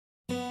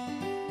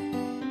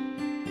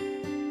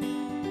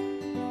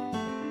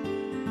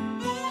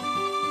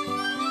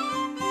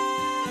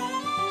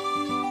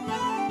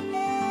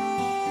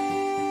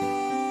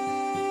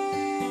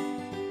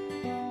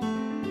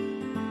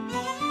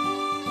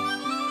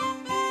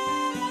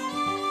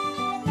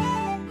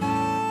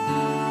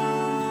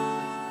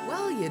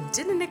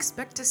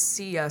expect to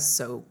see us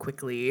so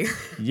quickly.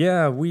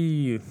 Yeah,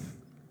 we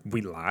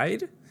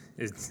lied.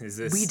 Is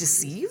this We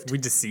deceived? We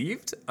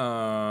deceived?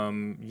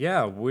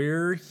 Yeah,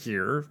 we're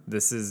here.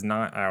 This is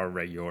not our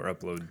regular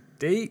upload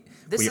date.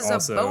 This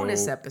is a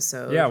bonus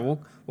episode. Yeah,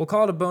 we'll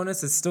call it a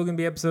bonus. It's still gonna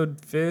be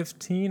episode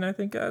 15, I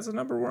think, as a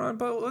number we're on.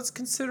 But let's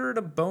consider it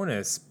a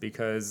bonus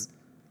because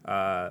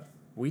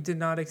we did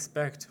not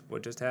expect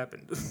what just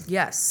happened.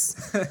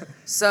 Yes.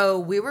 So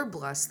we were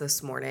blessed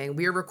this morning.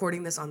 We are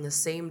recording this on the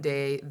same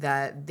day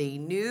that the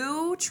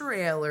new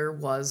trailer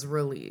was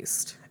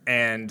released.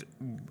 And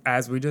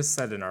as we just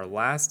said in our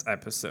last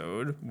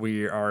episode,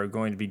 we are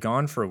going to be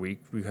gone for a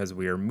week because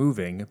we are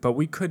moving, but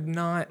we could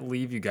not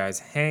leave you guys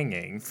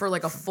hanging For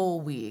like a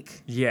full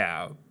week.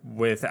 Yeah,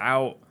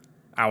 without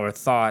our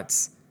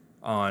thoughts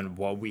on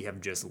what we have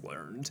just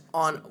learned.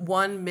 On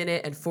 1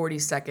 minute and 40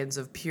 seconds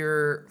of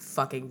pure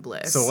fucking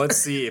bliss. So let's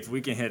see if we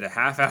can hit a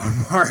half-hour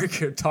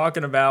mark of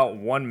talking about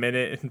 1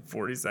 minute and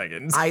 40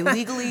 seconds. I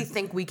legally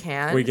think we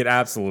can. We could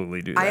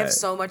absolutely do that. I have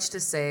so much to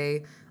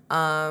say.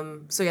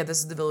 So yeah, this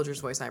is The Villager's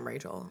Voice. I'm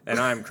Rachel. And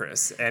I'm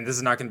Chris. And this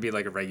is not going to be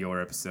like a regular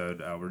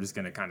episode. We're just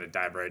going to kind of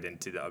dive right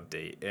into the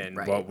update and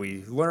what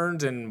we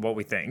learned and what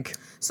we think.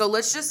 So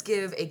let's just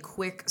give a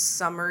quick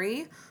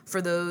summary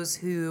for those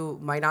who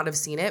might not have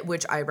seen it,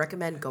 which I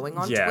recommend going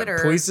on Twitter.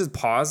 Please just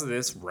pause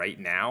this right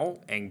now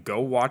and go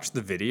watch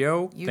the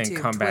video, YouTube, then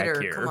come Twitter,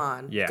 back here. Come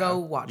on, yeah, go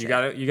watch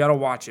it. You gotta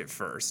watch it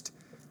first.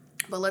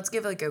 But let's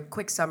give like a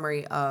quick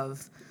summary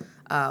of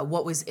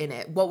what was in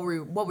it, what we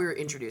were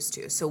introduced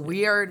to. So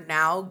we are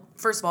now,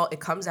 first of all, it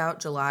comes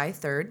out July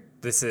 3rd.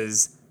 This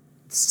is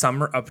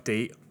Summer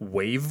Update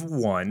Wave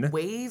 1.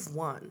 Wave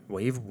 1.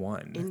 Wave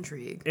 1.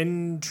 Intrigue.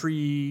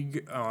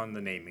 Intrigue on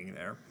the naming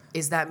there.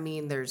 Does that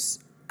mean there's,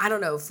 I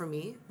don't know, for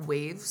me,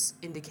 waves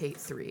indicate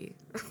 3.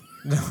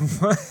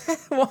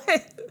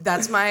 What?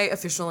 That's my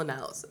official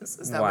analysis,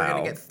 is that we're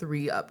going to get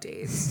 3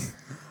 updates.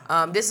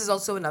 This is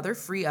also another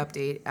free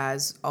update,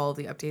 as all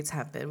the updates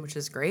have been, which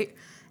is great.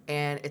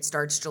 And it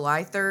starts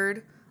July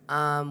 3rd,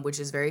 which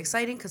is very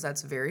exciting because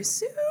that's very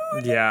soon.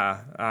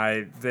 Yeah,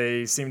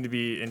 they seem to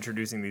be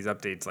introducing these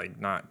updates like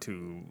not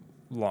too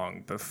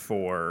long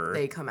before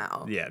They come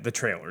out. Yeah, the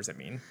trailers, I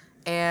mean.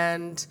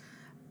 And,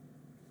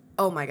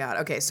 oh my God.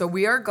 Okay, so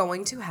we're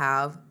going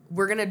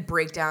to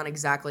break down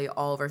exactly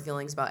all of our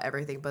feelings about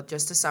everything. But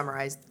just to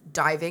summarize,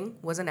 diving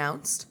was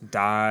announced.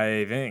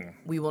 Diving.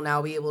 We will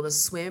now be able to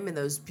swim in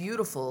those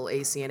beautiful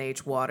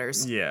ACNH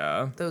waters.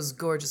 Yeah. Those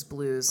gorgeous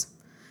blues.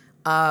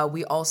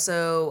 We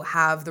also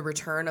have the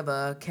return of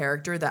a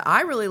character that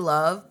I really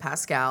love,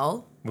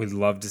 Pascal. We'd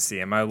love to see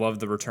him. I love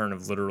the return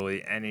of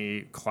literally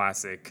any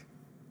classic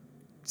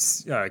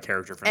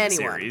character from the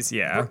series.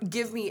 Yeah.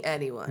 Give me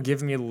anyone.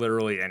 Give me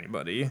literally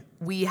anybody.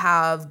 We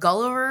have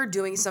Gulliver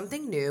doing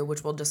something new,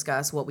 which we'll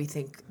discuss what we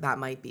think that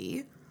might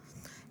be.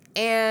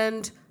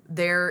 And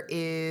there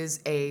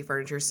is a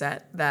furniture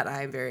set that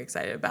I'm very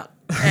excited about.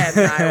 And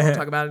I will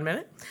talk about in a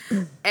minute.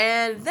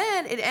 And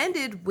then it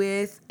ended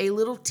with a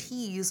little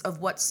tease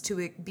of what's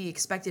to be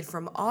expected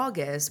from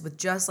August with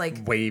just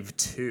like... Wave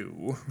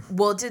 2.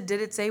 Well, did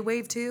it say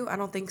Wave 2? I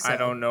don't think so. I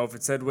don't know if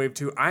it said Wave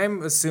 2.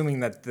 I'm assuming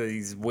that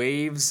these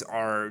waves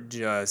are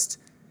just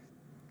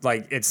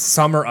like it's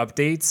summer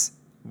updates.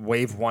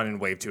 Wave 1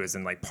 and Wave 2 is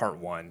in like part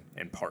 1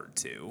 and part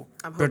 2.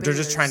 But they're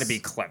just trying to be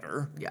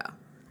clever. Yeah.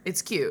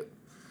 It's cute.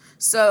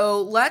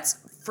 So let's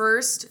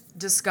first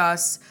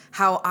discuss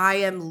how I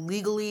am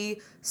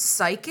legally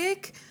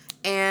psychic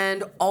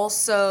and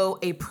also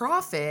a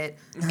prophet.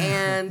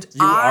 And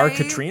You are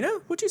Katrina,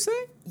 would you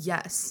say?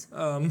 Yes.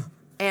 And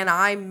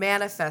I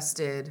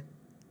manifested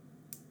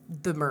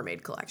the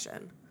Mermaid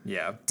Collection.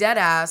 Yeah.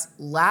 Deadass,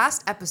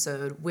 last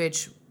episode,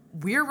 which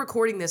we're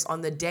recording this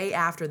on the day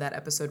after that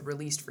episode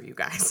released for you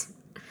guys.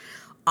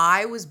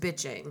 I was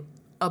bitching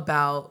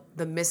about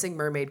the missing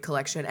Mermaid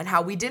Collection and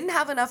how we didn't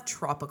have enough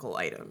tropical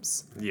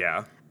items.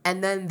 Yeah.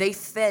 And then they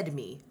fed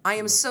me. I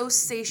am so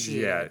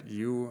satiated. Yeah,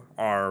 you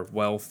are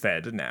well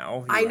fed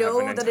now. I know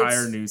have an that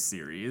entire it's new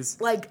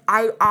series. like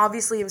I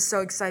obviously am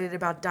so excited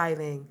about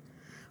diving,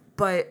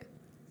 but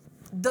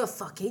the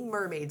fucking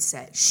mermaid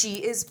set,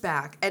 she is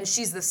back, and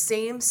she's the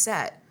same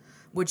set,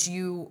 which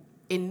you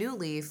in New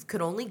Leaf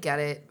could only get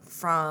it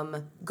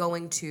from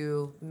going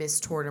to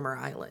Miss Tortimer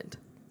Island.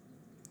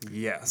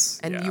 Yes.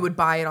 And you would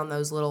buy it on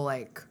those little,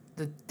 like,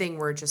 the thing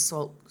where it just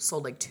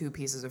sold like 2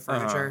 pieces of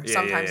furniture. Yeah,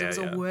 Sometimes it was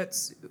a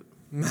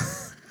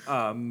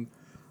wetsuit.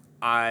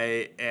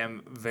 I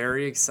am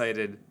very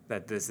excited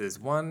that this is,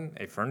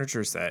 a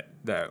furniture set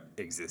that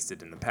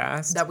existed in the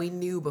past. That we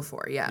knew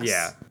before, yes.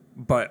 Yeah.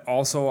 But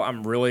also,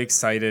 I'm really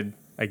excited.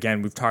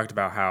 Again, we've talked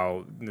about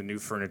how the new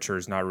furniture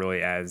is not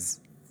really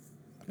as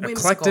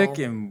eclectic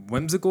and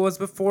whimsical as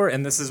before,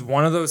 and this is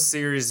one of those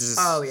series.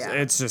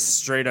 It's just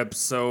straight up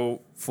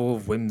so full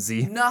of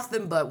whimsy.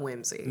 Nothing but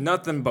whimsy.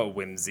 Nothing but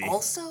whimsy.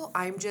 Also,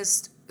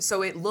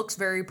 so it looks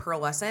very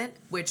pearlescent,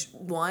 which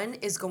one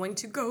is going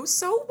to go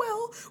so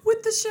well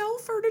with the shell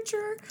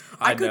furniture.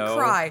 I could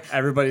cry.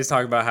 Everybody's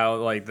talking about how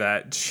like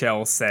that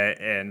shell set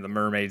and the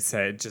mermaid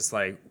set, just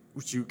like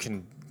you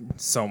can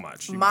so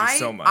much.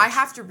 I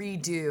have to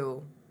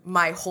redo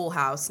my whole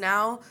house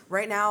now.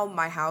 Right now,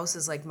 my house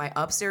is like my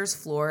upstairs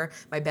floor.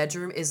 My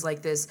bedroom is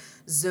like this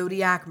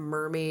Zodiac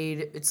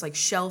mermaid. It's like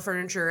shell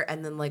furniture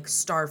and then like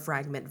star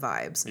fragment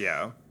vibes.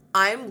 Yeah.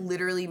 I'm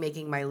literally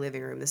making my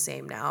living room the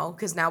same now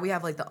because now we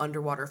have like the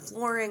underwater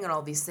flooring and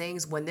all these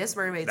things. When this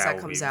mermaid set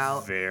comes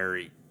out,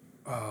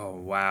 oh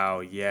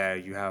wow, yeah,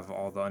 you have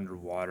all the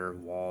underwater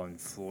wall and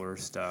floor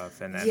stuff,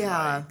 and then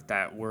like,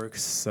 that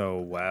works so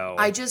well.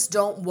 I just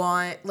don't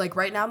want, like,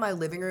 right now my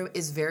living room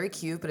is very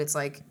cute, but it's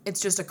like it's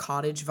just a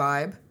cottage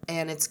vibe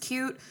and it's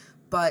cute,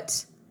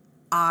 but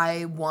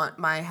I want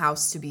my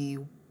house to be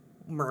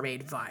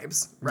mermaid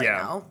vibes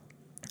now.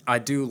 I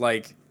do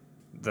like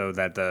though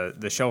that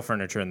the shell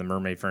furniture and the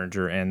mermaid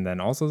furniture and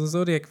then also the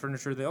Zodiac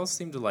furniture, they all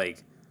seem to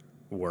like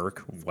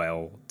work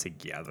well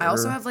together. I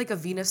also have like a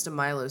Venus de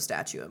Milo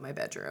statue in my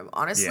bedroom.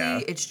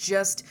 Honestly, it's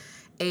just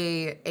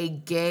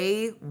a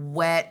gay,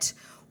 wet,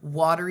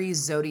 watery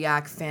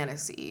Zodiac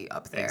fantasy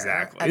up there.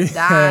 Exactly. And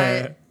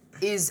that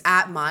is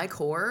at my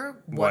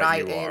core what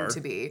I aim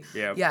to be.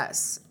 Yep.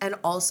 Yes. And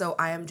also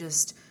I am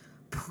just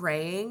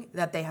praying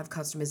that they have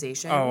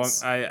customizations.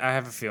 Oh, I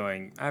have a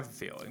feeling.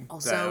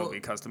 Also, that it'll be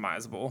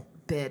customizable.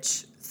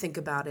 Bitch, think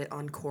about it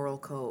on Coral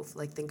Cove.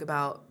 Like, think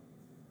about,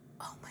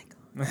 oh my God.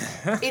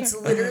 It's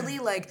literally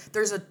like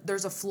there's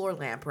a floor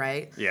lamp,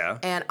 right? Yeah.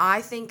 And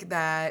I think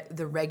that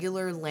the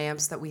regular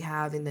lamps that we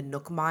have in the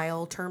Nook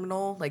Mile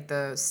terminal, like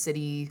the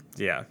city,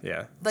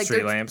 like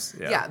street lamps,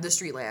 the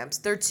street lamps,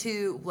 they're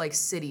too like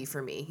city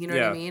for me. You know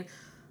what I mean?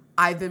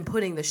 I've been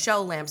putting the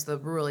shell lamps, the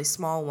really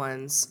small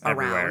ones,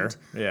 around.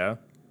 Yeah.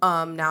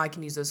 Now I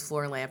can use those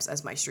floor lamps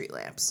as my street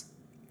lamps,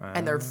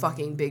 and they're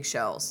fucking big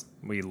shells.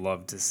 We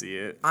love to see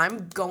it.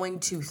 I'm going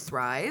to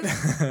thrive.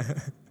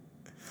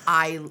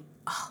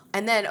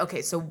 And then,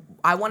 okay, so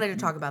I wanted to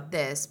talk about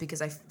this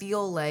because I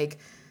feel like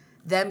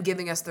them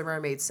giving us the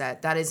mermaid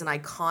set, that is an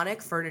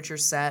iconic furniture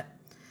set.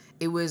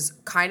 It was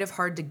kind of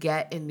hard to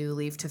get in New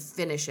Leaf to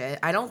finish it.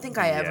 I don't think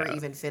I ever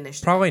even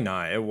finished it. Probably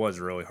not. It was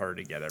really hard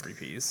to get every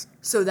piece.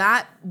 So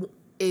that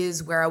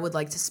is where I would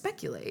like to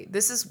speculate.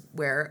 This is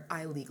where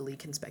I legally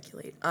can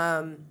speculate.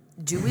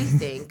 Do we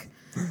think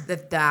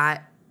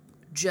that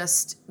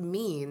just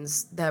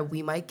means that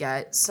we might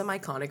get some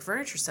iconic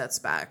furniture sets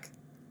back?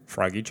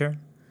 Froggy chair?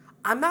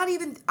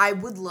 I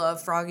would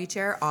love Froggy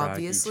Chair,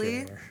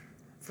 obviously.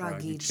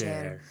 Froggy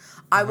Chair.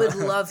 I would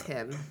love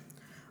him.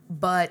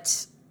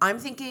 But I'm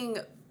thinking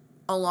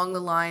along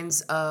the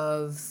lines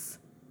of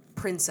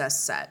Princess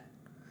Set,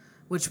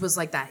 which was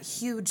like that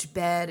huge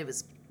bed. It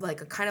was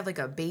like kind of like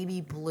a baby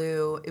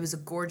blue. It was a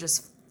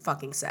gorgeous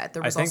fucking set.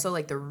 There was also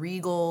like the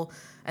Regal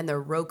and the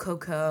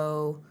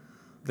Rococo,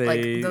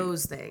 like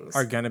those things.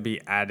 Are going to be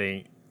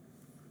adding...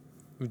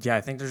 Yeah,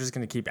 I think they're just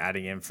going to keep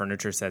adding in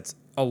furniture sets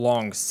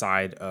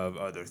alongside of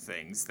other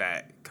things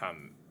that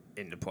come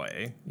into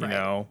play. You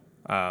know,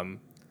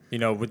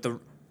 with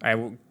I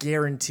will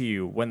guarantee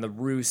you when the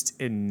Roost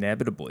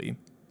inevitably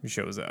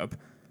shows up,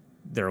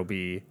 there will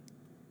be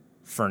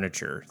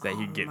furniture that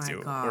he gives you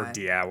or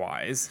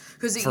DIYs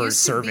for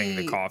serving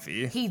the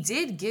coffee. He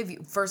did give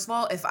you, first of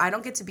all, if I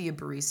don't get to be a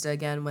barista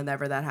again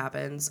whenever that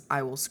happens,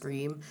 I will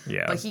scream.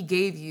 Yeah. But he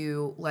gave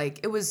you,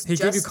 like, it was He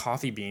gave you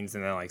coffee beans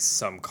and then, like,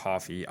 some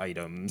coffee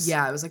items.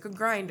 Yeah, it was like a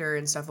grinder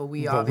and stuff, but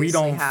we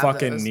don't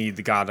fucking need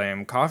the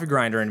goddamn coffee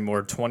grinder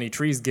anymore. 20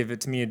 trees give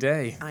it to me a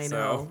day. I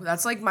know.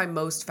 That's, like, my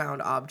most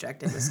found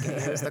object in this game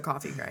is the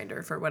coffee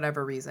grinder for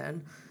whatever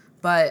reason.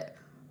 But...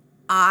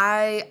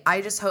 I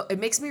just hope, it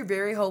makes me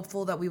very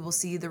hopeful that we will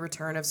see the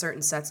return of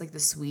certain sets like the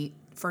suite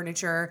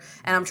furniture.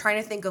 And I'm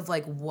trying to think of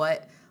like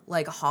what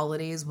like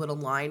holidays would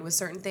align with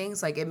certain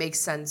things. Like it makes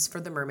sense for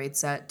the mermaid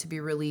set to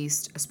be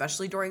released,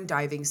 especially during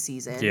diving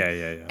season. Yeah.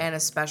 And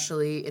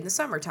especially in the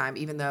summertime,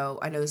 even though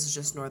I know this is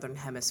just Northern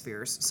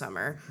Hemisphere's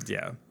summer.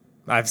 Yeah.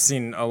 I've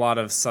seen a lot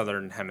of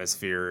Southern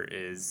Hemisphere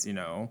is,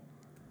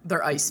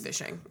 they're ice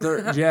fishing.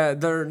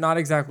 They're not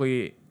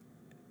exactly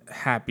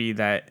happy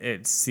that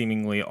it's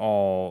seemingly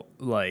all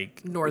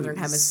like Northern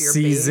Hemisphere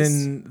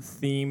season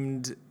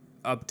themed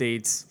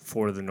updates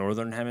for the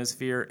Northern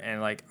Hemisphere,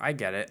 and like I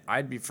get it.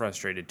 I'd be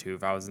frustrated too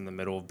if I was in the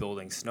middle of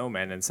building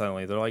snowmen and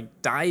suddenly they're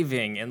like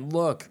diving and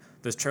look,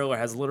 this trailer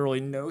has literally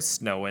no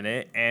snow in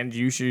it and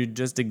you should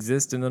just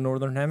exist in the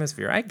Northern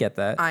Hemisphere. I get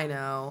that. I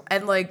know.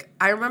 And like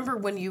I remember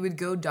when you would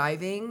go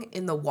diving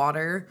in the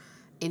water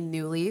in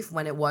New Leaf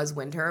when it was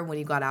winter, when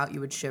you got out you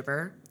would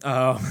shiver.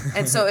 Oh.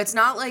 And so it's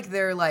not like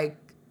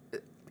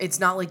it's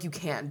not like you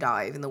can't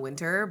dive in the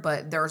winter,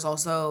 but there's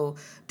also,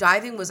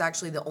 diving was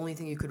actually the only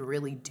thing you could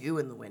really do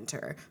in the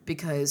winter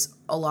because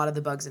a lot of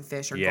the bugs and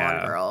fish are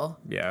gone, girl.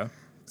 Yeah.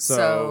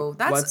 So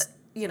that's,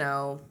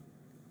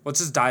 Let's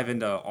just dive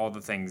into all the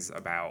things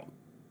about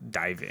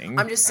diving.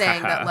 I'm just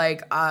saying that,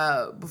 like,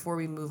 before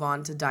we move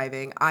on to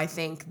diving, I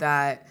think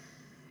that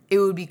it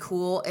would be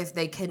cool if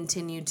they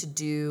continued to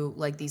do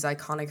like these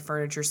iconic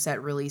furniture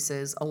set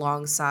releases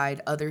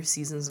alongside other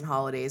seasons and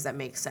holidays that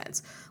make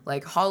sense.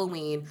 Like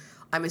Halloween,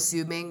 I'm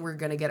assuming we're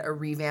going to get a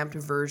revamped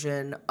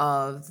version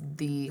of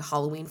the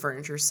Halloween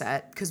furniture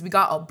set because we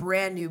got a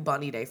brand new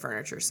Bunny Day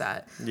furniture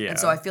set. Yeah. And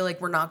so I feel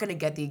like we're not going to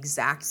get the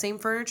exact same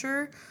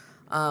furniture.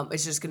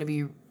 It's just going to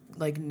be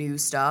like new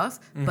stuff.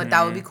 But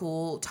that would be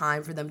cool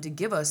time for them to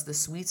give us the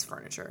sweets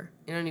furniture.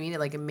 You know what I mean?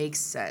 Like, it makes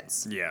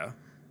sense. Yeah.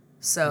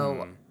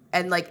 So,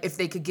 and like if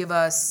they could give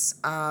us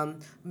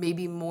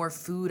maybe more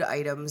food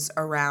items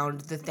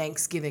around the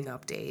Thanksgiving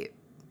update.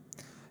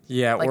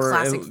 Yeah, like or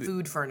classic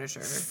food furniture.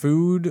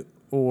 Food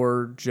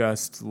or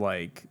just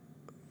like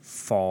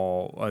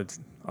fall,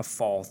 a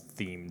fall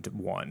themed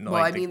one. Well,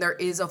 like I mean, there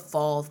is a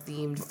fall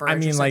themed furniture. I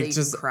mean, set like that you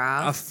just can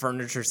craft. a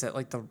furniture set,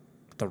 like the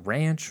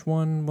ranch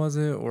one, was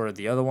it, or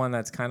the other one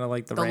that's kind of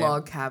like the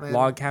log cabin.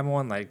 Log cabin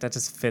one, like that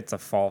just fits a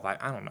fall vibe.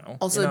 I don't know.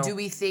 Also, do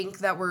we think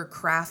that we're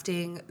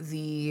crafting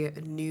the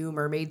new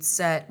mermaid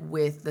set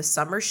with the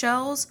summer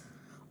shells,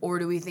 or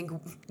do we think,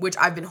 which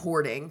I've been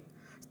hoarding,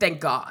 thank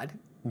God.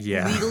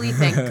 Yeah. Legally,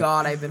 thank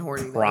God I've been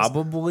hoarding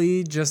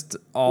Probably just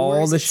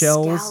all the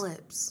shells.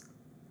 Scallops.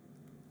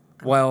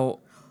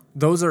 Well,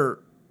 those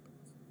are.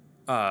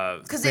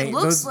 Because it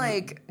looks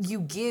like you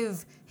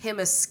give him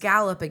a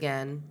scallop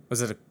again.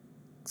 Was it a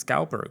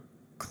scallop or a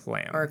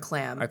clam? Or a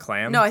clam. A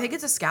clam? No, I think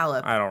it's a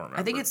scallop. I don't remember.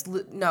 I think it's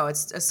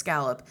a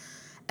scallop,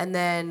 and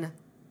then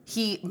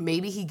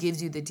maybe he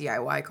gives you the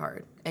DIY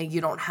card, and you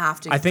don't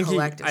have to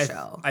collect a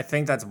shell. I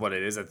think that's what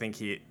it is. I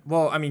think you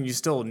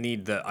still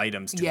need the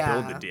items to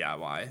build the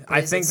DIY. But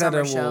I think that it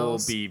will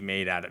shells? be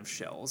made out of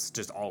shells,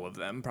 just all of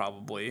them,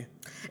 probably.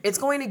 It's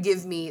going to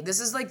give me, this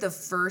is like the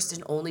first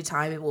and only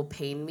time it will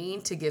pain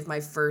me to give my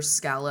first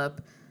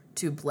scallop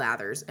to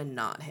Blathers and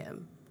not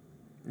him.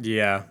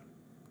 Yeah,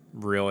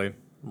 really,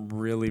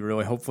 really,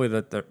 really. Hopefully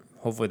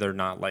they're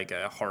not like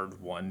a hard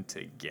one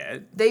to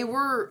get. They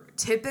were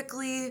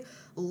typically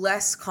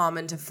less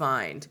common to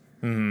find.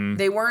 Mm-hmm.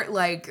 They weren't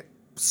like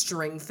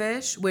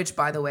stringfish, which,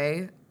 by the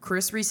way,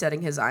 Chris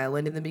resetting his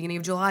island in the beginning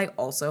of July,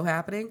 also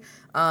happening.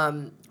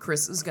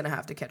 Chris is going to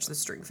have to catch the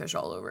stringfish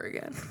all over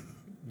again.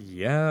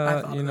 Yeah,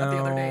 I thought about the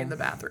other day in the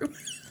bathroom.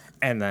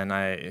 And then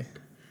I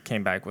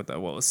came back with it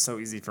was so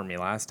easy for me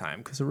last time,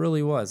 because it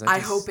really was. I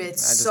hope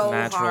it's so hard.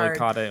 I just naturally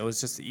caught it. It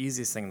was just the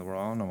easiest thing in the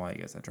world. I don't know why you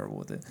guys had trouble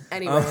with it.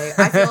 Anyway,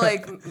 I feel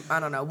like,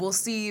 I don't know, we'll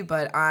see,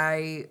 but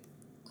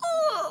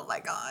oh my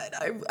God.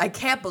 I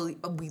can't believe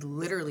we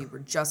literally were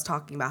just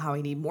talking about how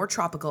I need more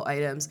tropical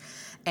items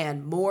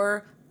and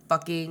more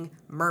fucking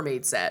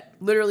mermaid set.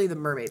 Literally the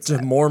mermaid set.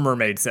 Just more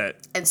mermaid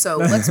set. And so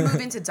let's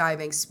move into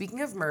diving.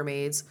 Speaking of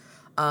mermaids,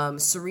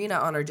 Serena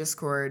on our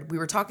Discord, we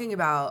were talking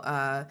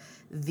about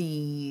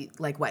the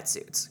like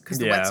wetsuits, because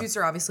the wetsuits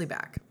are obviously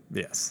back.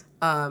 Yes.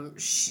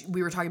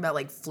 We were talking about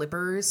like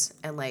flippers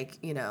and like,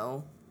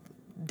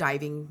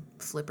 diving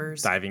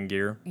flippers. Diving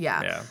gear.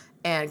 Yeah.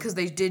 And because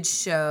they did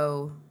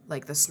show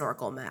like the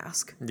snorkel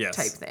mask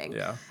type thing.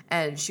 Yeah.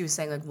 And she was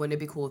saying like, wouldn't it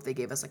be cool if they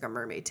gave us like a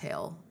mermaid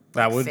tail,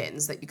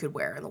 fins that you could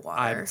wear in the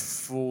water?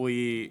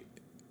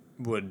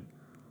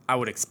 I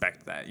would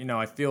expect that.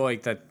 I feel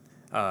like that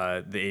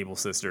the Able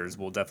sisters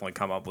will definitely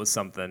come up with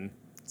something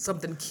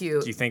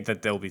cute. Do you think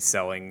that they'll be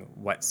selling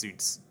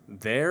wetsuits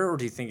there, or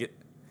do you think it?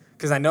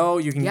 Because I know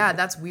you can. Yeah,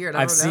 that's weird.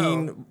 I've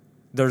seen.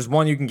 There's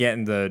one you can get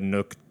in the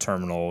Nook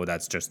terminal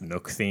that's just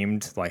Nook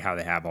themed, like how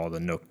they have all the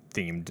Nook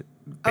themed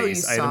base items. Oh, you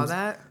saw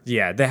that?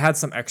 Yeah, they had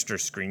some extra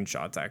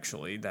screenshots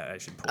actually that I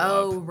should pull up.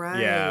 Oh,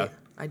 right. Yeah,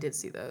 I did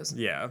see those.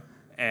 Yeah,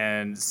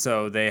 and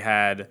so they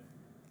had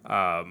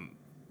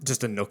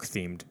just a Nook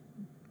themed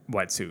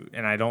wetsuit,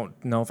 and I don't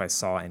know if I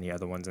saw any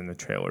other ones in the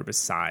trailer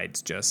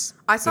besides just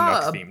I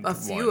saw a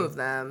few of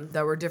them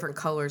that were different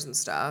colors and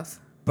stuff.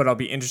 But I'll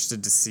be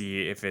interested to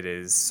see if it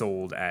is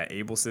sold at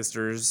Able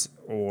Sisters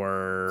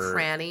or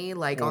Cranny,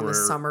 like on the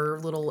summer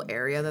little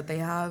area that they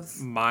have.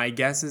 My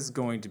guess is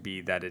going to be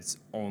that it's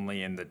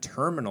only in the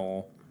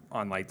terminal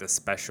on like the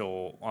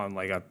special, on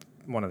like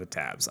one of the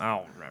tabs. I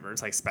don't remember.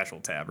 It's like special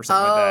tab or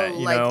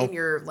something like that. You know? In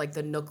your like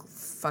the Nook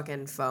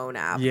fucking phone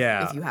app.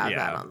 Yeah, if you have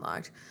that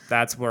unlocked.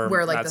 That's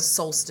where like the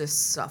solstice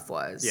stuff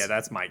was. Yeah,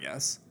 that's my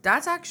guess.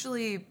 That's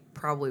actually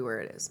probably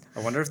where it is. I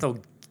wonder if they'll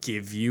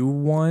give you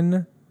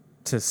one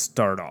to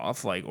start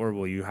off, like, or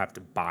will you have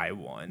to buy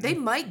one? They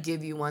might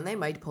give you one. They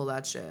might pull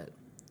that shit.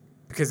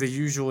 Because they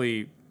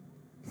usually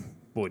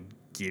would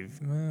give.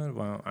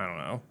 Well, I don't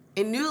know.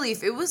 In New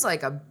Leaf, it was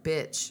like a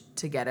bitch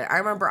to get it. I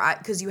remember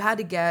because you had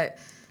to get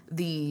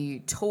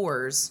the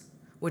tours,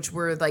 which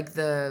were like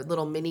the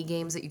little mini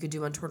games that you could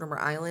do on Tortimer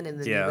Island, and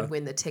then you would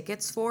win the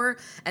tickets for.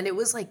 And it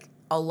was like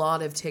a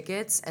lot of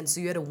tickets, and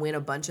so you had to win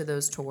a bunch of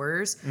those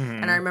tours.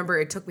 Mm-hmm. And I remember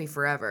it took me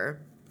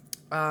forever.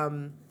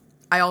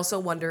 I also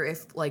wonder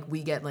if like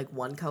we get like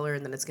one color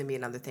and then it's gonna be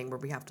another thing where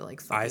we have to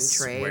like fucking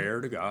trade. I swear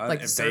to God,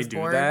 like if they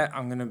do that,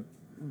 I'm gonna.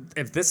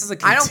 If this is a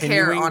continuing trend, I don't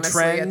care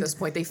honestly. At this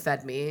point, they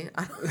fed me.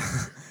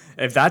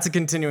 If that's a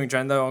continuing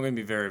trend, though, I'm gonna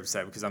be very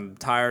upset because I'm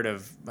tired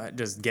of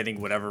just getting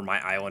whatever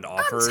my island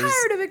offers. I'm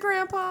tired of it,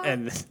 Grandpa.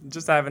 And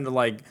just having to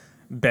like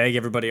beg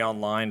everybody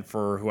online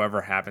for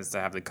whoever happens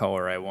to have the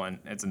color I want.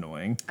 It's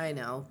annoying. I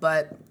know,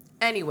 but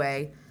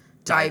anyway,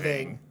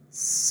 diving.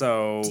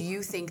 So, do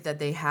you think that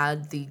they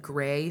had the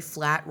gray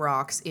flat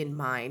rocks in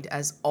mind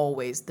as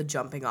always the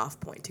jumping off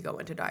point to go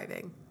into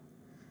diving?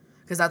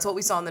 Because that's what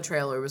we saw in the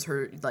trailer, was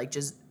her like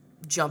just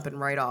jumping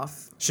right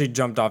off. She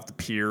jumped off the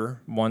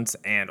pier once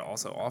and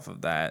also off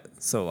of that.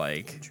 So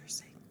like,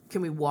 interesting.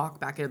 Can we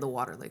walk back into the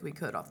water like we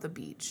could off the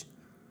beach?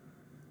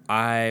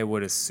 I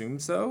would assume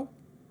so.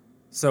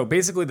 So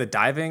basically, the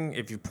diving,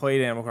 if you've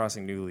played Animal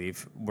Crossing New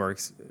Leaf,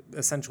 works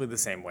essentially the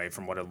same way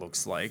from what it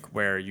looks like,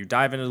 where you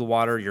dive into the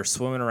water, you're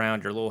swimming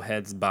around, your little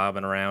head's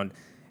bobbing around,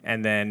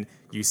 and then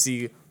you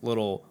see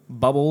little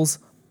bubbles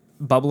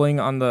bubbling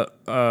on the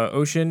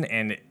ocean,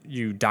 and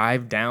you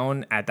dive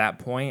down at that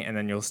point, and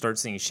then you'll start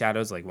seeing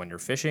shadows like when you're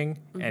fishing.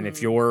 Mm-hmm. And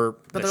if you're...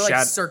 But they're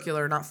like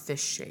circular, not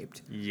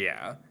fish-shaped.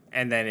 Yeah.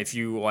 And then if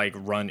you like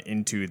run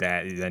into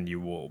that, then you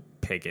will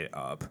pick it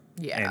up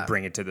and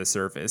bring it to the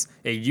surface.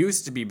 It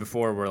used to be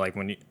before where like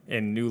when you,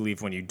 in New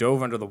Leaf, when you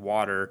dove under the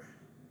water,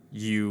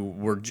 you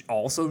were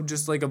also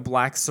just like a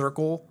black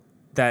circle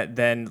that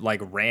then like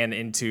ran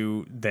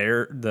into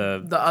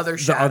the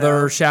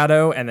other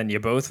shadow, and then you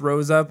both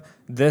rose up.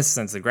 This,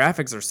 since the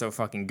graphics are so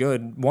fucking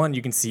good, one,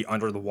 you can see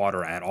under the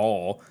water at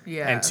all,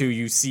 and two,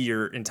 you see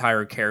your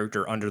entire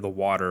character under the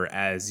water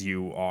as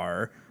you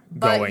are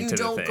going to the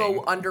thing. But you don't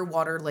go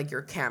underwater like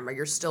your camera.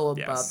 You're still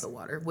above the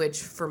water,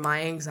 which for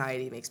my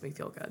anxiety makes me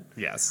feel good.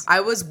 Yes.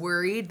 I was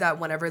worried that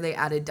whenever they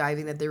added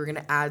diving that they were going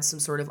to add some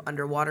sort of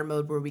underwater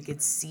mode where we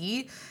could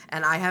see,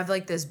 and I have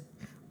like this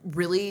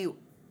really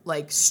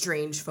like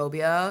strange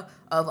phobia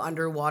of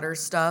underwater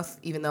stuff,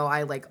 even though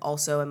I like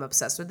also am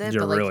obsessed with it.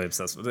 You're but, really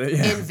obsessed with it.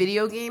 Yeah. In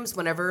video games,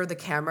 whenever the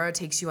camera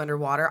takes you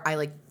underwater, I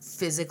like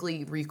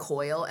physically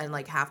recoil and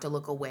like have to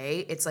look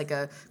away. It's like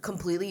a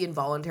completely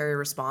involuntary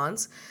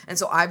response. And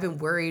so I've been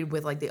worried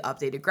with like the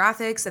updated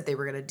graphics that they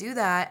were going to do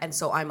that. And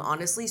so I'm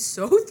honestly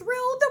so thrilled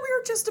that we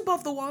were just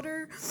above the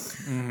water,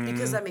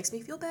 because that makes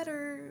me feel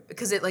better.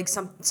 Because it like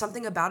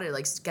something about it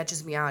like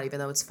sketches me out, even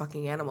though it's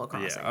fucking Animal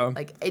Crossing. Yeah.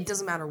 Like it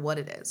doesn't matter what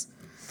it is.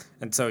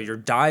 And so you're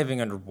diving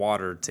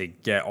underwater to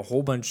get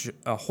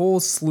a whole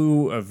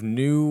slew of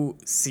new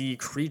sea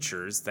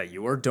creatures that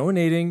you are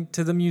donating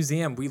to the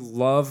museum. We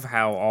love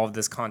how all of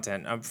this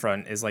content up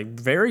front is like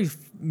very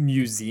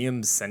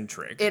museum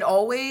centric. It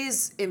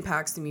always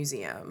impacts the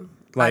museum.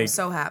 Like, I'm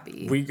so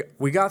happy.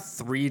 We got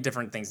 3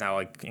 different things now,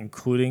 like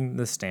including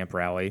the stamp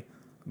rally.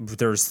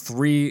 There's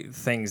 3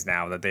 things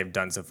now that they've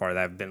done so far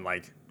that have been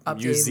like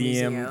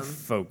museum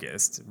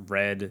focused.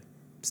 Red,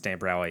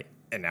 stamp rally,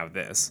 and now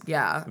this.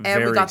 Yeah.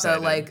 And we got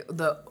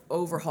the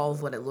overhaul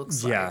of what it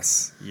looks like.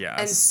 Yes.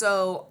 And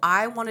so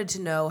I wanted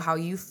to know how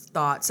you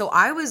thought. So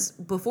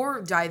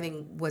before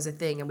diving was a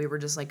thing and we were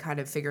just like kind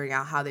of figuring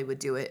out how they would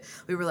do it,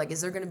 we were like, is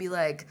there going to be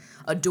like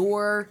a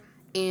door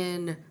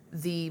in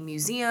the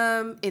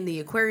museum, in the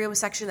aquarium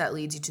section that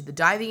leads you to the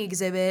diving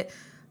exhibit?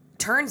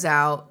 Turns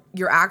out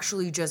you're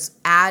actually just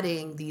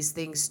adding these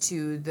things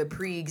to the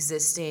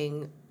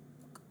pre-existing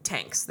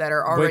tanks that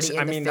are already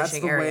in the fishing area. That's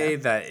the way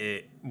that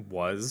it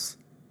was.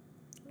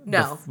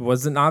 No.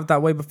 Was it not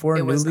that way before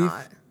in New Leaf? It was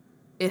not.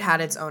 It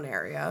had its own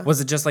area. Was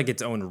it just like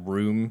its own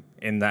room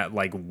in that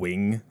like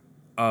wing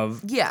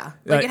of... Yeah.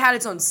 Like it had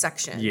its own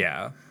section.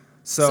 Yeah.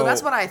 So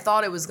that's what I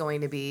thought it was going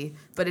to be.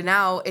 But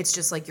now it's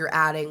just like you're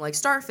adding like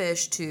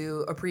starfish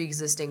to a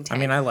pre-existing tank. I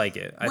mean, I like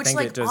it. Which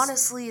like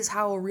honestly is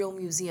how a real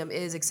museum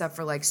is, except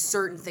for like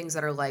certain things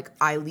that are like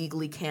I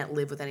legally can't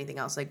live with anything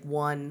else. Like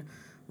one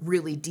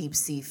really deep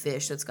sea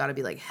fish that's got to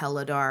be like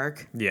hella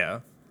dark. Yeah.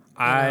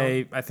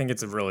 I think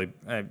it's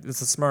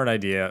it's a smart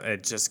idea.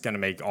 It's just going to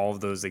make all of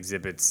those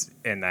exhibits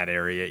in that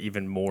area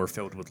even more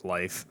filled with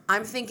life.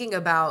 I'm thinking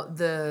about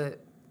this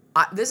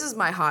is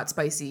my hot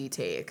spicy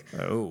take.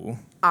 Oh.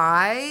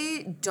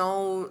 I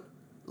don't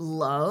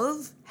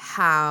love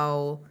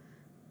how,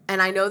 and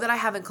I know that I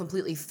haven't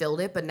completely filled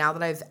it, but now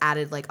that I've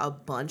added like a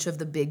bunch of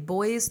the big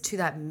boys to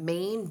that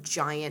main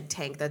giant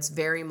tank that's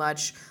very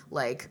much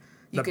like,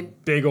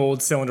 big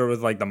old cylinder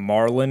with like the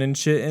marlin and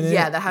shit in it.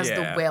 Yeah, that has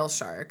the whale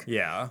shark.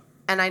 Yeah.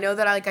 And I know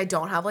that I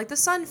don't have like the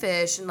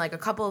sunfish and like a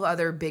couple of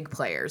other big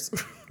players.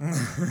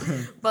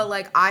 But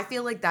like I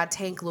feel like that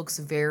tank looks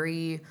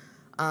very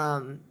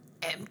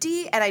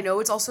empty, and I know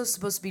it's also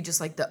supposed to be just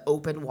like the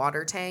open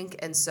water tank,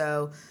 and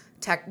so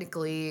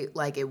technically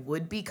like it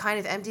would be kind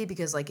of empty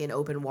because like in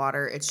open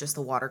water it's just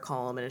the water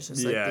column and it's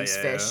just like these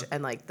fish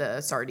and like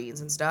the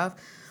sardines and stuff.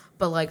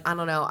 But, like, I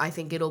don't know. I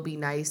think it'll be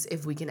nice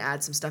if we can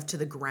add some stuff to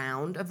the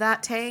ground of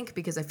that tank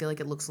because I feel like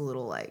it looks a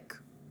little, like,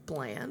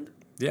 bland.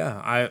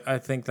 Yeah, I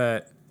think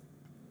that...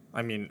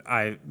 I mean,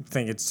 I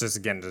think it's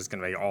just going to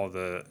make all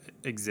the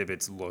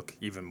exhibits look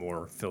even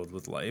more filled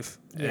with life.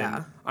 Yeah.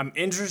 And I'm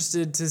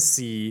interested to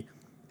see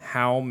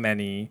how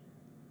many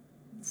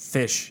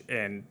fish,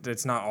 and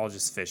it's not all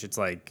just fish. It's,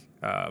 like,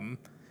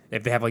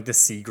 if they have, like, the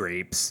sea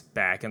grapes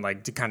back and,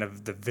 like, kind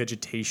of the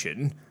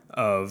vegetation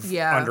of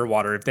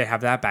underwater, if they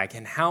have that back,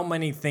 and how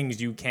many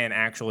things you can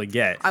actually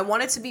get. I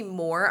want it to be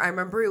more. I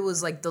remember it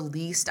was like the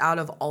least out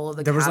of all of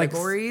the categories. There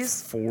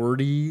was like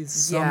 40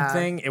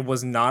 something. It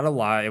was not a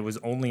lot. It was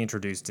only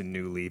introduced in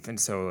New Leaf, and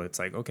so it's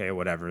like, okay,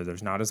 whatever.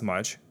 There's not as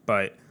much,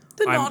 but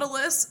The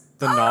Nautilus.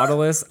 The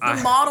Nautilus. The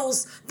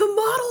models. The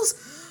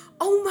models.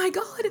 Oh my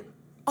God.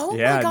 Oh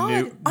my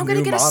God. I'm going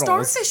to get models. A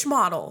starfish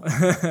model.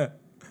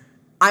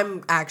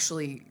 I'm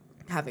actually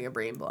having a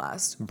brain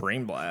blast.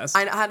 Brain blast?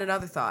 I had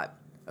another thought.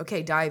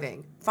 Okay,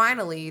 diving.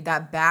 Finally,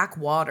 that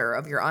backwater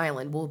of your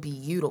island will be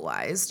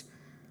utilized.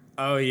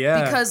 Oh,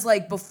 yeah. Because,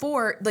 like,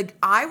 before, like,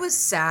 I was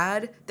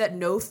sad that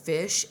no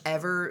fish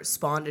ever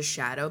spawned a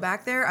shadow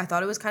back there. I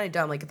thought it was kind of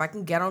dumb. Like, if I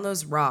can get on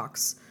those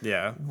rocks,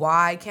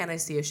 why can't I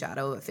see a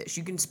shadow of a fish?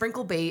 You can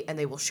sprinkle bait and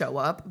they will show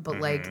up, but,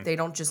 like, they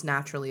don't just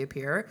naturally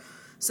appear.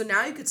 So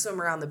now you could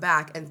swim around the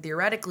back, and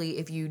theoretically,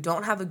 if you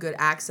don't have a good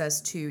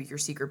access to your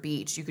secret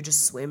beach, you could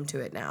just swim to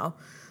it now.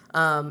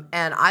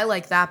 And I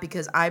like that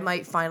because I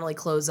might finally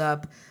close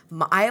up.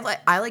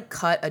 I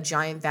cut a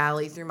giant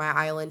valley through my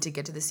island to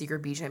get to the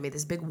secret beach, and I made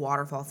this big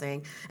waterfall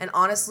thing. And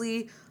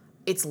honestly,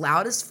 it's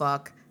loud as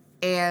fuck,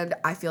 and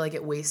I feel like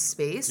it wastes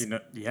space. You know,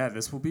 yeah,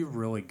 this will be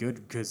really good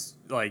because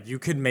like you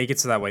could make it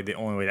so that way the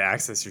only way to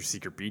access your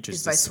secret beach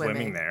is by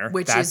swimming there,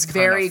 which is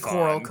very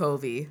Coral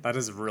Covey. That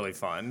is really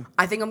fun.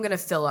 I think I'm gonna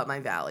fill up my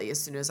valley as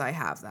soon as I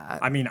have that.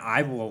 I mean,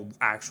 I will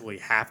actually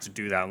have to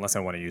do that unless I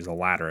want to use a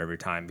ladder every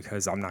time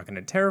because I'm not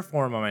going to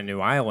terraform on my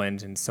new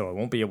island, and so I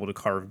won't be able to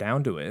carve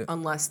down to it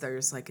unless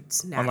there's like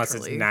it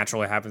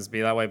naturally happens to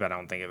be that way. But I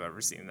don't think I've ever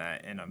seen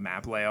that in a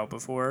map layout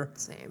before.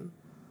 Same.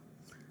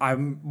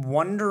 I'm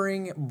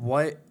wondering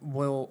what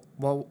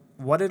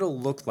it'll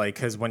look like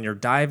because when you're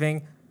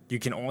diving, you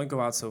can only go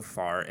out so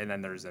far, and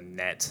then there's a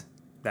net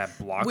that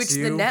blocks you. Which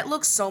the net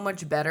looks so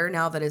much better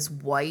now that it's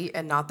white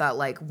and not that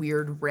like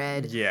weird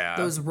red. Yeah.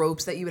 Those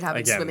ropes that you would have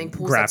in swimming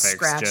pools that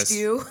scratched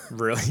you.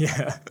 Really,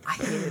 yeah. I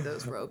hated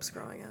those ropes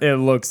growing up. It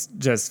looks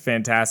just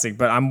fantastic,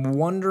 but I'm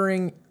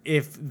wondering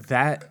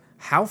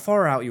how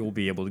far out you will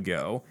be able to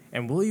go,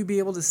 and will you be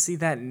able to see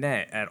that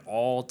net at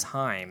all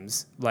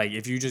times? Like,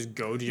 if you just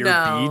go to your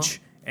beach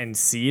and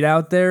see it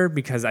out there,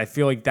 because I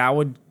feel like that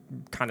would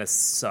kind of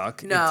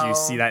suck if you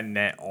see that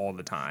net all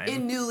the time.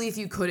 In New Leaf,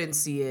 you couldn't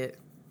see it.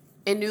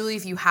 In New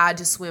Leaf, you had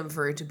to swim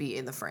for it to be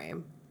in the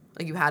frame.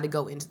 Like, you had to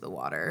go into the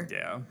water.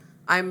 Yeah.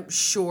 I'm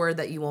sure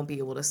that you won't be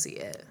able to see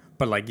it.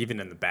 But, like, even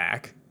in the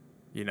back,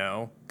 you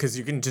know? Because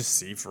you can just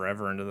see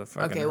forever into the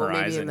fucking horizon. Okay, well,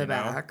 maybe in the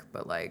back,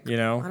 but, like, I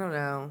don't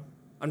know.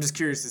 I'm just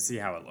curious to see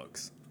how it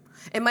looks.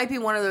 It might be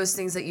one of those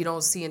things that you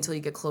don't see until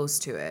you get close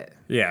to it.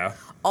 Yeah.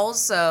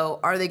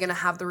 Also, are they going to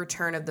have the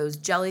return of those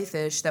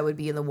jellyfish that would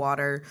be in the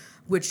water,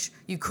 which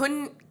you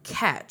couldn't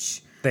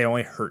catch? They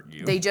only hurt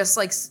you. They just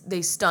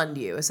they stunned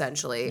you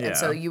essentially. Yeah. And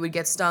so you would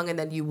get stung and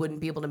then you wouldn't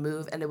be able to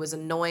move. And it was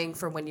annoying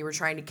for when you were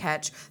trying to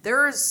catch. There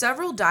are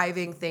several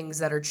diving things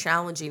that are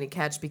challenging to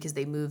catch because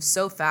they move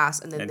so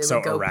fast and then they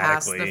would go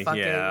past the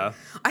fucking. Yeah.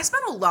 I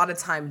spent a lot of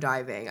time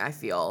diving, I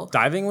feel.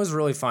 Diving was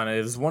really fun.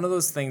 It was one of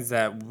those things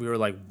that we were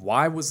like,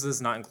 why was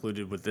this not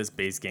included with this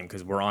base game?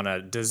 Because we're on a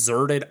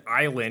deserted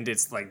island.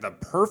 It's like the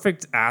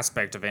perfect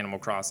aspect of Animal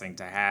Crossing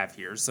to have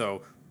here.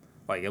 So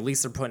like, at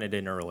least they're putting it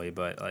in early,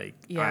 but like,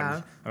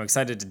 I'm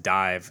excited to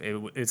dive.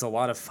 It's a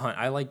lot of fun.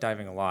 I like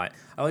diving a lot.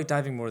 I like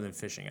diving more than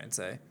fishing, I'd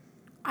say.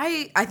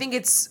 I think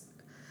it's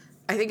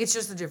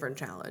just a different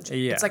challenge.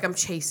 Yeah. It's like I'm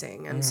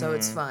chasing, and so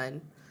it's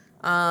fun.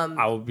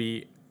 I will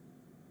be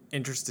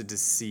interested to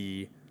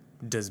see,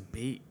 does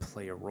bait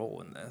play a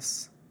role in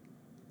this?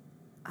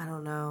 I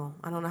don't know.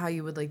 I don't know how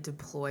you would like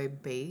deploy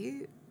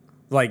bait.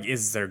 Like,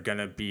 is there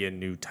gonna be a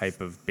new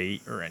type of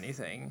bait or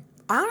anything?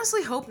 I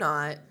honestly hope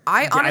not.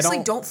 I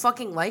honestly don't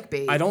fucking like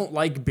bait. I don't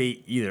like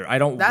bait either.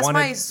 That's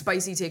my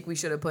spicy take we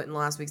should have put in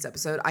last week's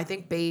episode. I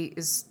think bait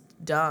is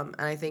dumb,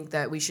 and I think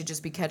that we should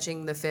just be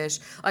catching the fish.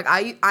 Like,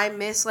 I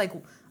miss, like,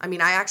 I mean,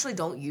 I actually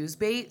don't use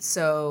bait,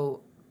 so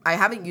I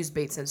haven't used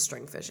bait since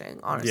string fishing,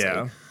 honestly.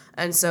 Yeah.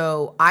 And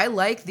so I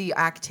like the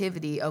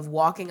activity of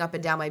walking up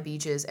and down my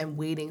beaches and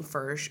waiting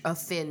for a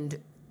finned,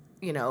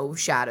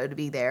 shadow to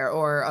be there,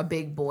 or a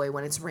big boy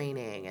when it's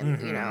raining,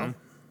 and,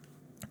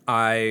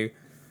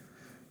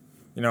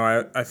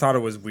 I thought it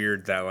was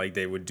weird that like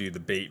they would do the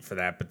bait for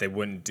that, but they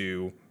wouldn't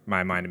do.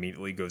 My mind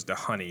immediately goes to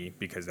honey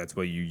because that's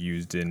what you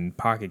used in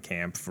Pocket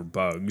Camp for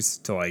bugs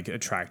to like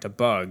attract a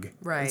bug.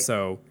 Right. And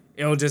so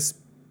it'll just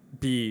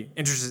be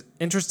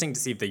interesting to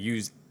see if they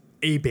use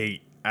a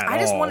bait at all. I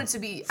just want it to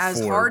be as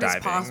hard as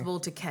possible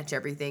to catch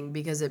everything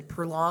because it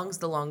prolongs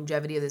the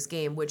longevity of this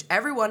game, which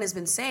everyone has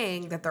been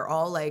saying that they're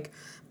all like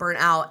burnt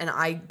out, and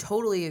I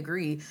totally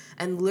agree.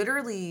 And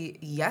literally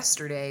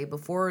yesterday,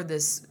 before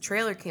this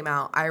trailer came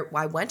out,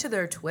 I went to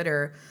their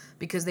Twitter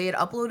because they had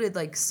uploaded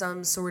like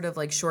some sort of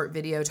like short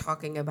video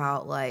talking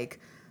about like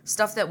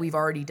stuff that we've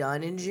already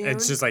done in June.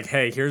 It's just like,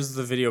 hey, here's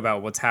the video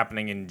about what's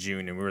happening in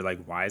June. And we were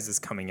like, why is this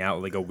coming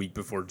out like a week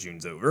before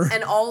June's over?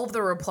 And all of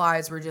the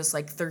replies were just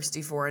like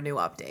thirsty for a new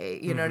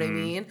update. You know what I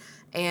mean?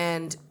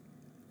 And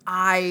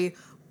I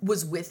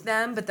was with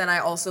them, but then I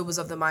also was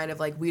of the mind of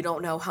like, we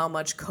don't know how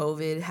much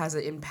COVID has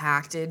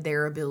impacted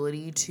their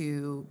ability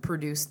to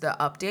produce the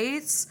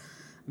updates.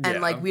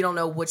 And like, we don't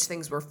know which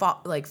things were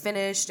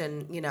finished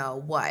and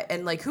what.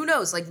 And like, who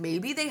knows? Like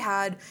maybe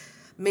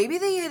Maybe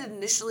they had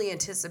initially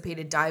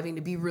anticipated diving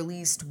to be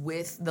released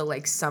with the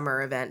like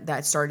summer event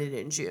that started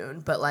in June,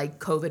 but like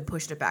COVID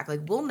pushed it back. Like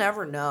we'll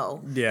never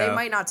know. Yeah. They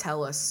might not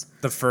tell us.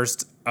 The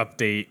first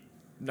update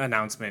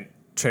announcement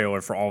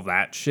trailer for all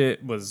that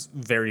shit was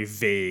very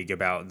vague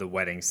about the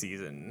wedding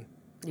season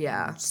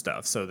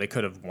stuff. So they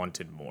could have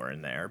wanted more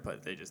in there,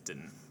 but they just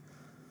didn't.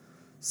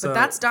 So, but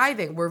that's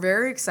diving. We're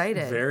very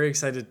excited. Very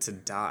excited to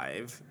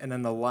dive. And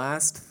then the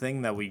last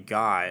thing that we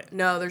got.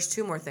 No, there's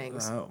 2 more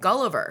things.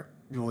 Gulliver.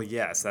 Well,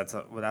 yes, that's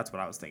what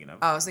I was thinking of.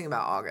 I was thinking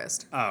about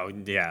August. Oh,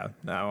 yeah.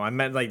 No, I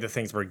meant like the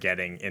things we're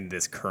getting in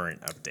this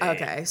current update.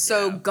 Okay,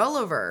 so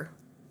Gulliver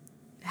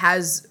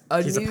has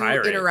He's new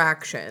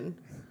interaction.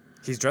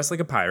 He's dressed like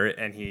a pirate,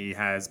 and he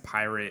has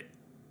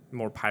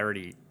more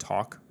piratey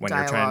talk when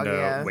Dialogue, you're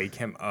trying to wake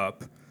him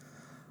up.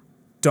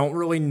 Don't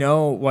really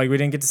know, like, we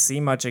didn't get to see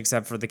much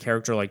except for the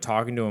character, like,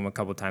 talking to him a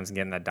couple times and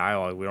getting that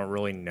dialogue. We don't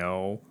really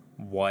know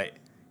what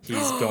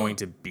he's going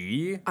to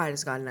be. I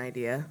just got an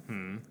idea.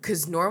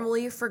 Because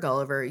normally for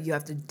Gulliver, you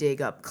have to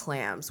dig up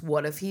clams.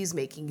 What if he's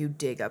making you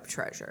dig up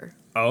treasure?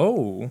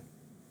 Oh,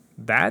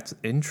 that's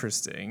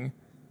interesting.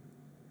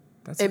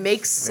 It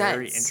makes sense.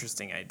 Very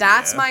interesting idea.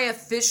 That's my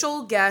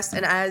official guess.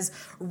 And as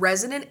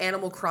resident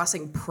Animal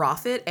Crossing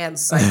prophet and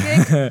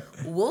psychic,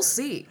 we'll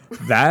see.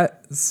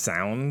 That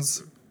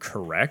sounds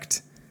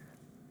correct.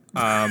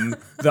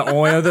 The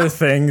only other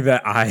thing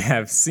that I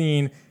have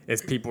seen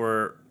is people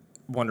are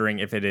wondering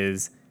if it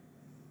is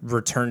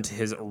returned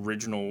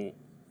to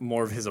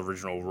more of his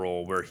original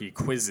role where he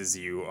quizzes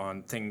you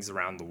on things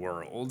around the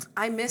world.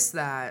 I miss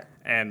that.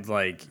 And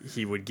like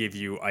he would give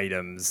you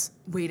items.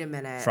 Wait a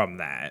minute. From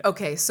that.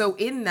 Okay, so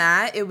in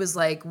that it was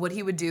like what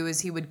he would do is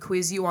he would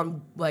quiz you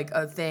on like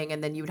a thing,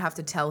 and then you would have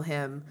to tell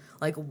him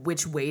like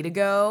which way to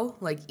go,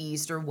 like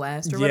east or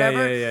west or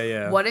whatever.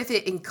 Yeah. What if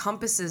it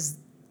encompasses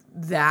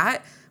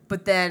that?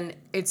 But then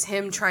it's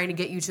him trying to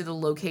get you to the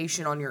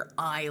location on your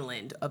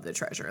island of the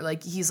treasure.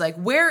 Like, he's like,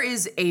 where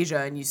is Asia?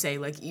 And you say,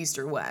 like, east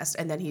or west.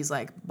 And then he's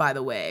like, by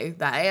the way,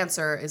 that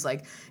answer is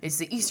like, it's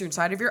the eastern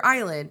side of your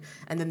island.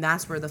 And then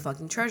that's where the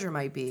fucking treasure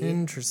might be.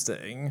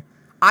 Interesting.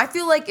 I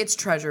feel like it's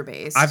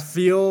treasure-based. I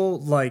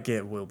feel like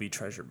it will be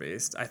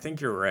treasure-based. I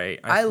think you're right.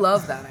 I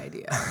love that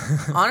idea.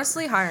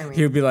 Honestly, hire me.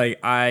 He would be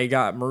like, I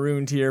got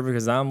marooned here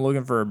because I'm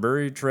looking for a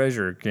buried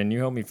treasure. Can you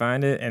help me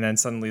find it? And then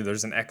suddenly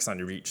there's an X on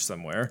your beach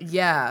somewhere.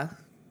 Yeah.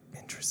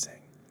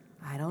 Interesting.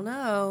 I don't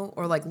know.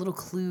 Or like little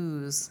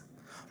clues.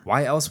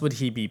 Why else would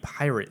he be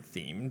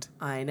pirate-themed?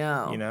 I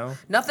know. You know?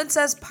 Nothing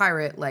says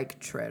pirate like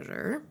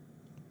treasure.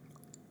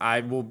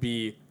 I will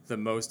be the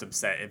most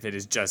upset if it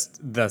is just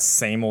the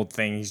same old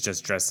thing. He's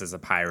just dressed as a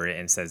pirate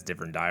and says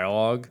different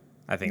dialogue.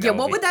 I think. Yeah,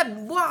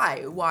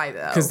 why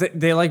though? Because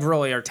they like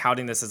really are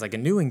touting this as like a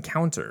new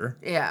encounter.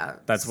 Yeah,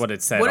 that's what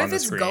it said. What on if the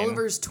it's screen.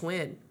 Gulliver's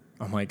twin?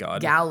 Oh my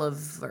god,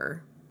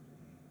 Gulliver.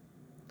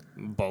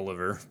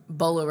 Bulliver.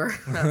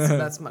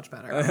 That's much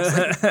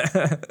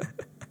better.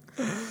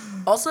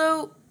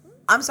 Also,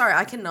 I'm sorry,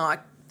 I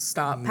cannot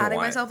stop patting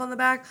myself on the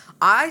back.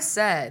 I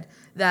said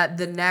that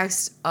the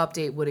next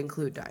update would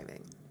include diving.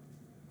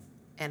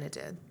 And it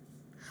did.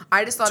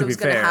 I just thought it was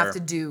going to have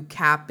to do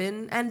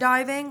capping and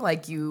diving,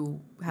 like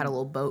you had a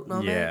little boat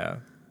moment. Yeah,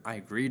 I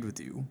agreed with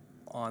you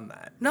on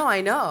that. No,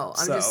 I know.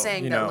 I'm just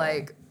saying that,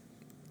 like,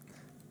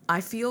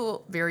 I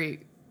feel very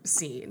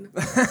seen.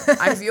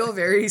 I feel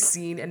very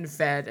seen and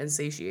fed and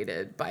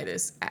satiated by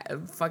this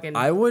fucking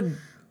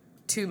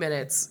 2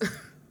 minutes.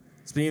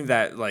 Speaking of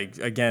that, like,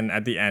 again,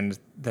 at the end,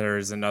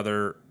 there's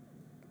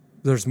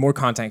more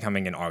content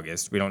coming in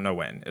August. We don't know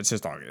when. It's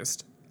just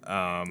August.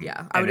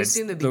 Yeah, I would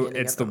assume the beginning.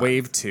 It's of the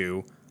wave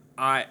 2.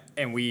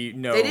 And we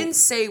know they didn't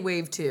say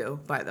wave 2,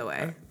 by the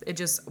way. It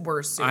just we're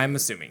assuming. I'm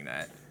assuming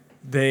that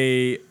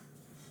they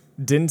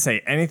didn't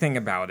say anything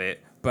about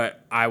it,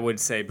 but I would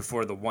say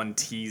before the one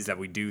tease that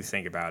we do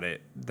think about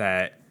it,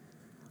 that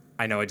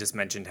I know I just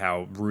mentioned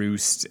how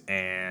Roost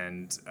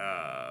and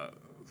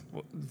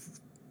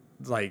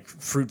like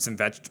fruits and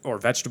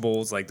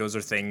vegetables, like those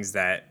are things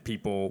that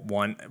people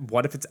want.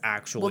 What if it's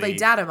actually... Well, they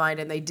data mined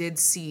and they did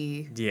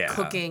see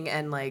cooking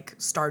and like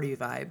Stardew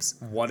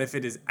vibes. What if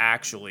it is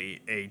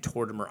actually a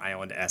Tortimer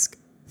Island-esque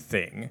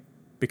thing?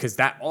 Because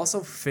that also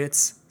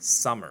fits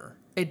summer.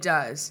 It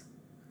does.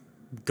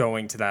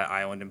 Going to that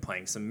island and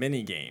playing some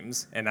mini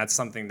games, and that's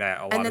something that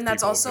a lot of people and then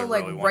that's also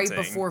like really right wanting.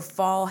 Before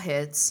fall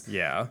hits.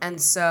 Yeah. And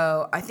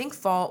so I think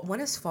fall. When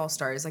does fall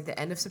start? Is like the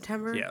end of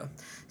September. Yeah.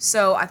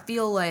 So I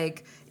feel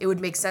like it would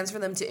make sense for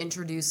them to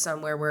introduce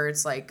somewhere where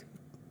it's like,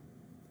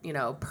 you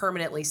know,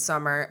 permanently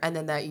summer, and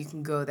then that you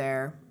can go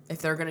there if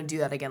they're gonna do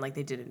that again, like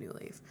they did in New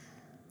Leaf.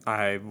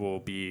 I will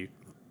be.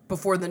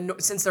 Before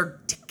since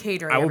they're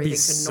catering everything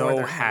to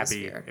Northern Hemisphere.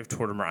 I will be so happy if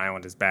Tortimer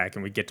Island is back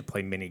and we get to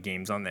play mini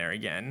games on there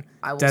again.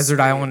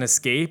 Desert Island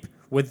Escape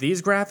with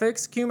these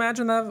graphics. Can you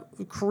imagine that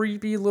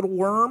creepy little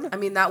worm? I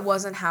mean, that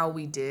wasn't how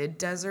we did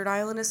Desert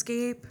Island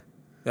Escape.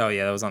 Oh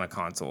yeah, that was on a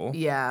console.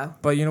 Yeah.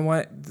 But you know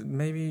what?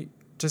 Maybe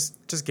just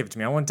give it to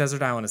me. I want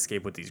Desert Island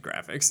Escape with these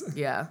graphics.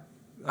 Yeah.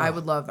 I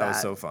would love that. That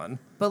was so fun.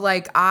 But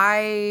like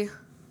I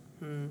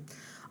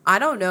I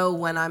don't know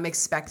when I'm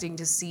expecting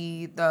to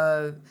see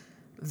the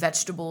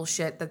vegetable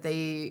shit that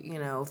they,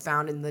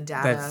 found in the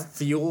data. That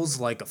feels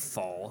like a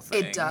fall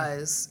thing. It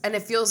does. And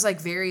it feels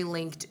like very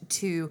linked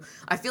to,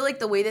 I feel like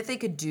the way that they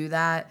could do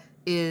that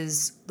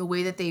is the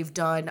way that they've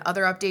done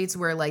other updates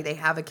where like they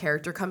have a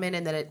character come in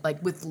and then it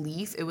like with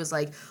Leaf, it was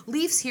like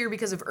Leaf's here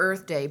because of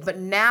Earth Day, but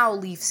now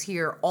Leaf's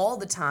here all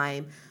the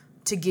time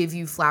to give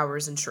you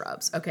flowers and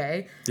shrubs,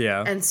 okay?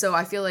 Yeah. And so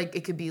I feel like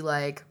it could be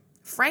like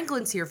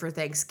Franklin's here for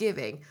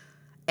Thanksgiving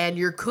and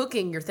you're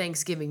cooking your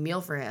Thanksgiving meal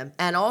for him.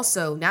 And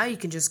also now you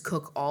can just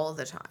cook all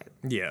the time.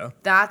 Yeah.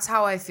 That's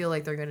how I feel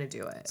like they're going to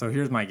do it. So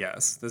here's my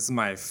guess. This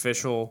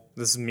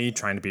is me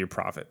trying to be a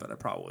prophet, but I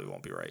probably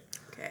won't be right.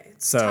 Okay.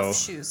 It's tough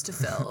shoes to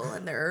fill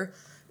and they're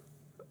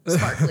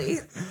sparkly.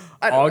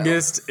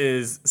 August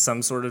is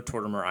some sort of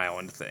Tortimer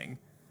Island thing.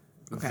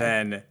 Okay.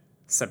 Then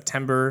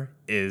September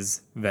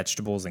is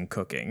vegetables and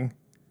cooking.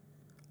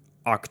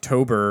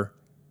 October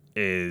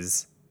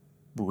is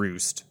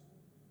Roost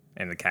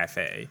in the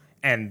cafe.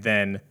 And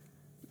then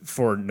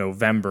for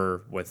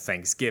November with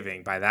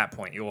Thanksgiving, by that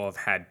point, you'll have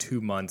had 2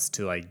 months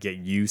to like get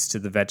used to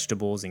the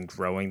vegetables and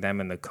growing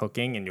them and the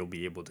cooking, and you'll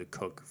be able to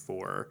cook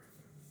for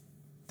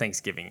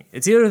Thanksgiving.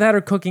 It's either that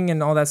or cooking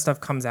and all that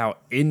stuff comes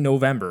out in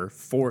November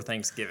for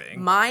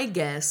Thanksgiving. My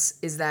guess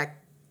is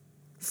that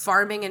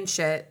farming and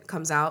shit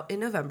comes out in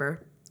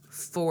November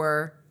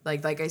for,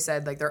 like I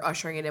said, like they're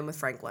ushering it in with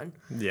Franklin.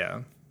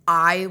 Yeah.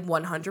 I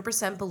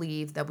 100%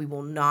 believe that we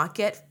will not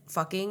get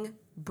fucking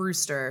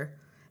Brewster.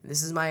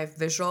 This is my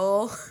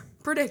official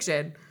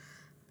prediction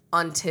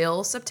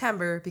until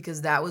September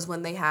because that was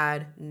when they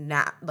had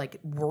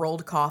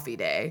World Coffee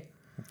Day.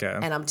 Okay.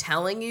 And I'm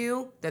telling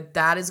you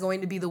that is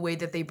going to be the way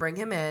that they bring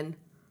him in.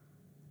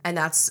 And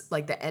that's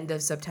like the end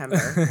of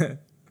September.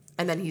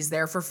 And then he's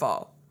there for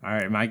fall. All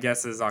right. My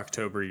guess is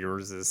October.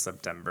 Yours is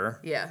September.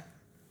 Yeah.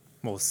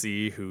 We'll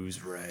see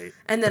who's right.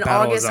 And then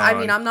August, I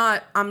mean,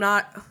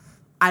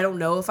 I don't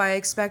know if I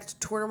expect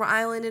Tortimer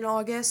Island in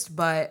August,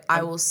 but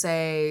I will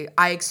say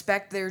I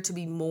expect there to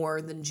be more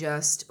than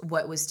just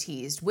what was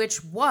teased,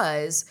 which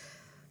was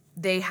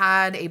they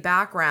had a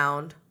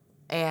background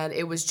and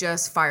it was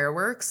just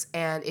fireworks.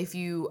 And if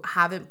you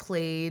haven't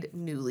played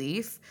New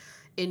Leaf,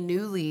 in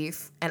New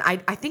Leaf, and I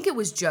think it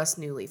was just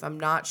New Leaf. I'm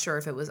not sure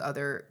if it was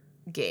other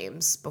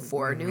games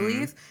before New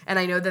Leaf. And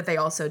I know that they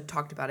also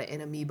talked about it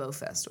in Amiibo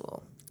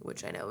Festival,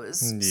 which I know is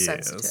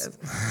sensitive.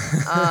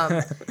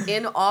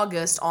 In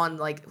August on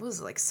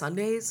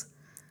Sundays?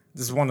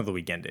 This is one of the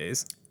weekend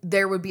days.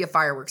 There would be a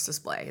fireworks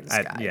display in the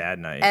sky. At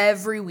night.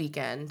 Every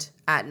weekend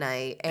at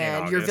night.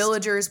 And your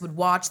villagers would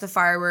watch the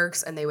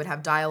fireworks and they would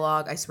have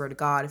dialogue. I swear to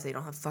God, if they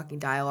don't have fucking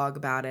dialogue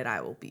about it,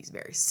 I will be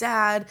very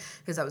sad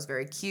because that was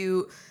very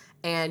cute.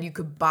 And you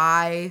could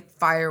buy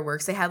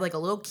fireworks. They had like a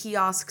little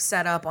kiosk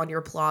set up on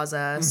your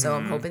plaza. So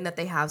I'm hoping that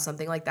they have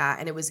something like that.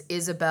 And it was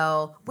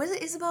Isabel. Was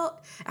it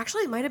Isabel?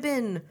 Actually, it might have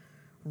been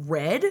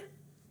Red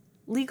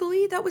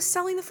legally that was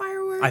selling the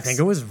fireworks. I think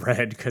it was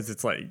Red because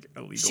it's like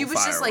illegal. She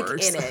was just like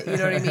in it. You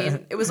know what I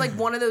mean? It was like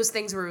one of those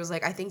things where it was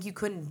like, I think you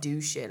couldn't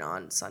do shit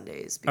on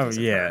Sundays. Because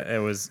of her. It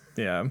was.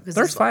 Yeah.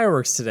 There's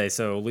fireworks today,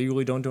 so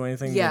legally don't do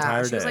anything the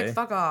entire day. She was like,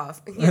 fuck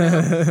off. You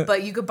know?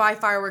 But you could buy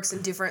fireworks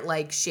in different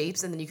like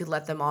shapes and then you could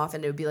let them off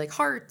and it would be like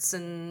hearts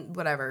and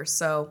whatever.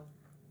 So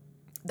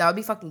that would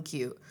be fucking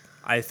cute.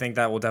 I think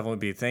that will definitely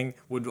be a thing.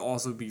 Would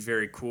also be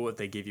very cool if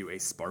they gave you a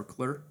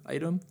sparkler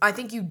item. I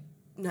think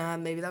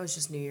maybe that was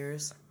just New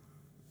Year's.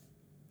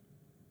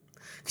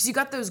 Because you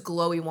got those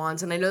glowy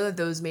wands, and I know that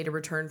those made a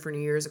return for New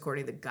Year's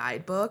according to the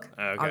guidebook.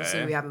 Okay.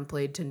 Obviously, we haven't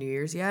played to New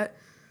Year's yet.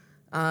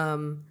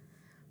 But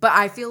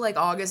I feel like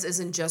August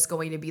isn't just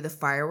going to be the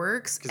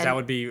fireworks. Because that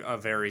would be a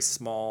very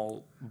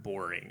small,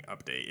 boring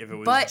update if it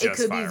was but just it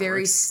could fireworks. Be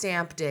very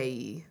stamp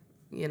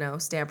day-y.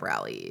 Stamp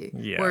rally,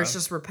 yeah. where it's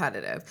just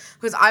repetitive.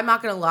 Because I'm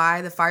not going to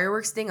lie, the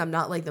fireworks thing I'm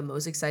not, like, the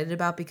most excited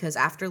about because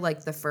after,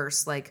 like, the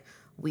first, like,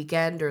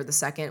 weekend or the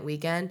second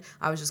weekend,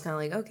 I was just kind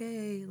of like,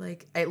 okay,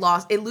 like, it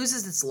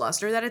loses its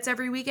luster that it's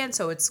every weekend,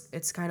 so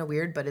it's kind of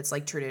weird, but it's,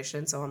 like,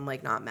 tradition, so I'm,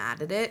 like, not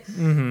mad at it.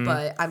 Mm-hmm.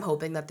 But I'm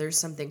hoping that there's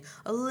something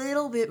a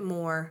little bit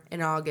more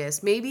in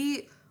August.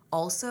 Maybe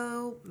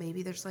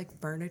there's, like,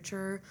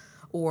 furniture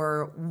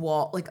or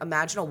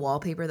imagine a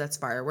wallpaper that's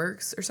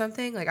fireworks or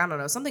something. Like, I don't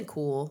know, something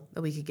cool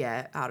that we could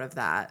get out of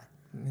that.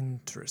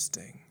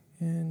 Interesting.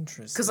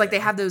 Because, like, they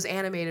have those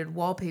animated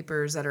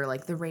wallpapers that are,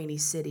 like, the rainy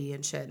city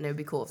and shit, and it would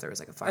be cool if there was,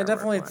 like, a firework I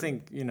definitely one.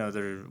 think,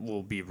 there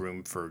will be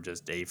room for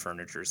just a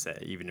furniture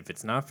set, even if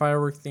it's not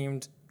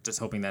firework-themed, just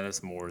hoping that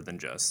it's more than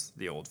just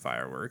the old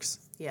fireworks.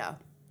 Yeah.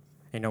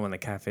 When the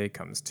cafe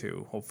comes,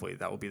 too, hopefully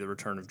that will be the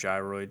return of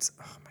gyroids.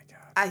 Oh, my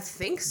God. I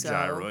think so.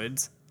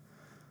 Gyroids.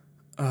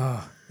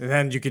 Oh, and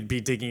then you could be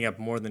digging up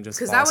more than just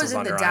fossils because that was in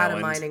on the your data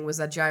island. mining was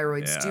that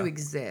gyroids do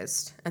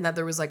exist and that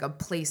there was like a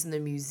place in the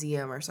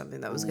museum or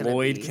something that was going to be.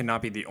 Lloyd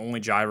cannot be the only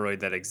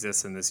gyroid that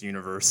exists in this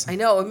universe. I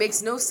know, it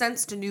makes no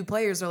sense to new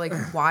players. They're like,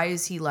 why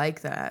is he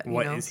like that?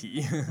 What is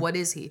he? What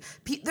is he?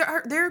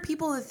 There are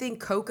people that think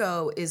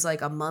Coco is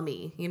like a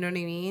mummy. You know what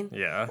I mean?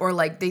 Yeah. Or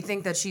like they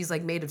think that she's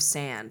like made of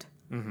sand.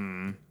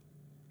 Mm-hmm.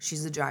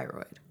 She's a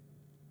gyroid.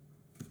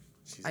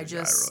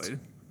 Gyroid.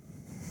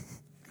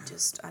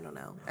 I don't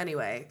know.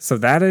 Anyway. So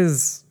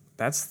that's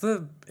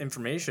the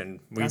information.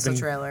 That's the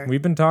trailer.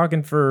 We've been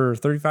talking for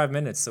 35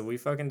 minutes, so we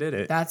fucking did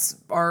it. That's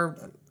our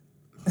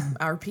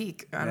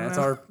peak. That's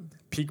our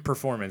peak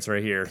performance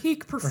right here.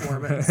 Peak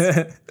performance.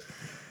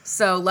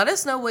 So let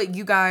us know what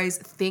you guys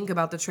think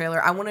about the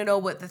trailer. I want to know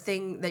what the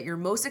thing that you're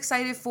most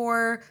excited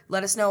for.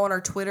 Let us know on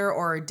our Twitter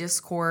or our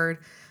Discord.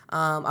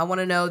 I want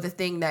to know the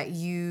thing that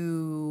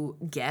you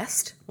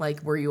guessed.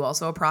 Like, were you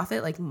also a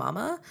prophet, like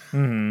Mama?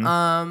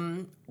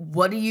 Mm-hmm.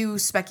 What do you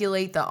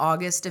speculate the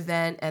August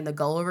event and the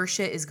Gulliver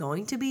shit is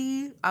going to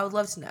be? I would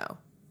love to know.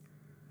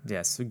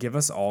 Yes, so give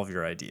us all of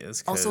your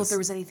ideas. Also, if there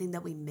was anything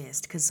that we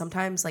missed, because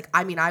sometimes,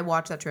 I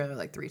watched that trailer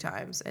like 3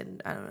 times,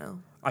 and I don't know.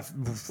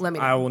 Let me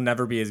know. I will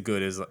never be as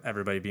good as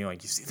everybody being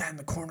like, you see that in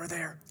the corner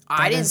there?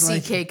 I didn't see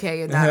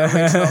KK in that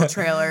original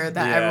trailer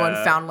that everyone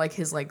found like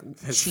his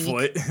cheek.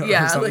 Foot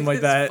or something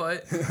like that.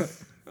 Foot.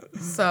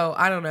 So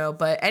I don't know,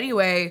 but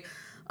anyway,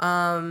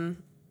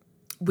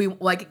 we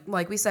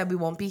like we said, we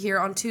won't be here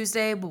on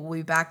Tuesday, but we'll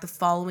be back the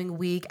following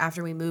week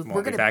after we move.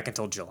 We're gonna be back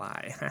until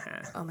July.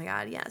 Oh my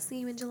God, yeah, see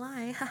you in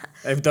July.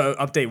 If the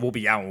update will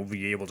be out, we'll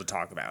be able to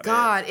talk about it.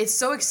 God, it's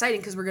so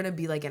exciting because we're gonna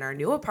be in our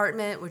new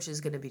apartment, which is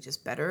gonna be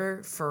just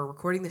better for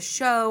recording the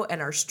show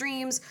and our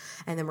streams,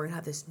 and then we're gonna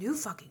have this new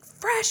fucking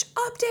fresh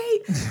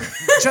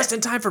update. Just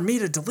in time for me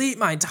to delete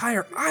my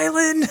entire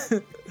island.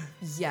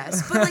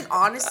 Yes, but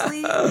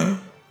honestly, I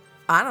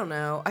don't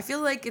know. I feel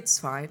like it's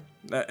fine.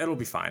 It'll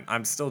be fine.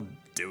 I'm still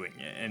doing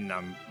it, and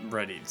I'm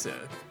ready to.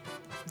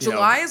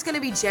 July is going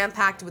to be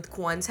jam-packed with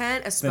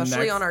content,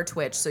 especially on our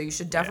Twitch. So you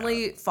should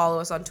definitely follow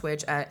us on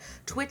Twitch at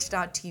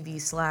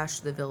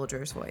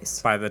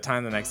twitch.tv/thevillagersvoice. By the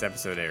time the next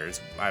episode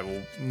airs, I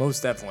will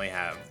most definitely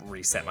have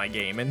reset my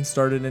game and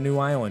started a new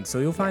island. So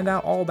you'll find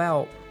out all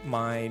about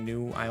my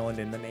new island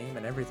and the name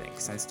and everything,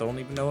 because I still don't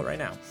even know it right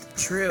now.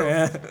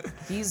 True.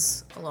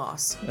 He's a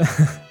loss.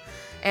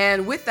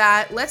 And with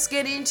that, let's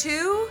get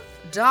into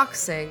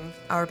doxing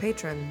our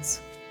patrons.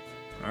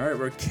 All right,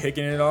 we're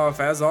kicking it off,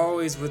 as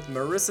always, with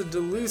Marissa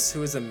DeLuce,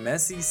 who is a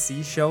messy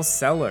seashell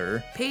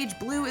seller. Paige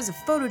Blue is a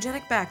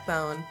photogenic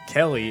backbone.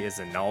 Kelly is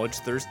a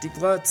knowledge-thirsty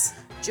klutz.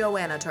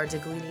 Joanna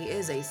Tartaglini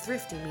is a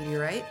thrifty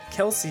meteorite.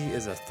 Kelsey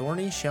is a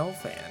thorny shell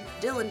fan.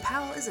 Dylan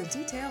Powell is a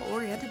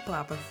detail-oriented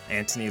papa.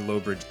 Anthony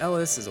Lowbridge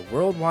Ellis is a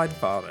worldwide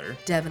father.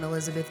 Devin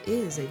Elizabeth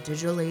is a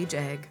digital age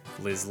egg.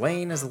 Liz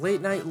Lane is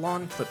late-night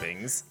lawn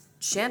clippings.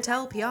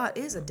 Chantel Piat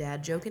is a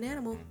dad-joking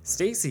animal.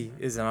 Stacy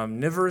is an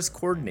omnivorous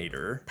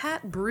coordinator.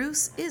 Pat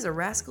Bruce is a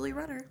rascally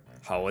runner.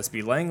 Hollis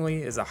B.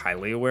 Langley is a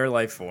highly aware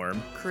life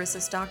form.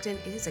 Carissa Stockton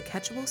is a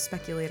catchable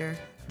speculator.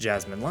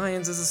 Jasmine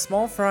Lyons is a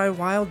small fry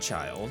wild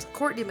child.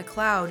 Courtney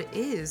McLeod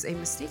is a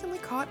mistakenly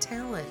caught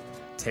talent.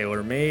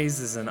 Taylor Mays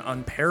is an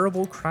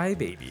unparable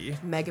crybaby.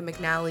 Megan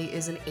McNally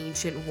is an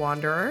ancient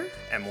wanderer.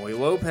 Emily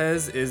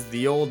Lopez is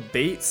the old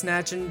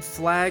bait-snatching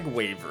flag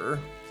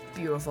waver.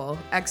 Beautiful.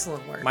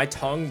 Excellent work. My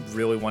tongue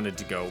really wanted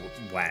to go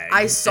wag.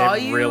 I saw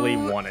it you. really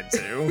wanted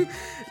to.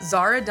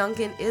 Zara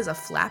Duncan is a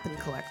flappin'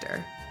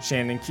 collector.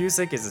 Shannon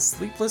Cusick is a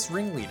sleepless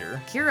ringleader.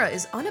 Kira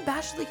is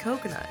unabashedly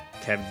coconut.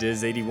 Kev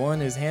Diz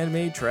 81 is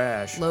handmade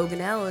trash.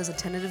 Logan L is a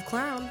tentative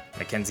clown.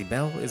 Mackenzie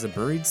Bell is a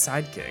buried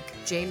sidekick.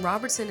 Jane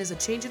Robertson is a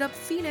change-it-up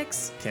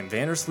phoenix. Kim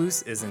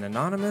Vandersloot is an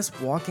anonymous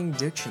walking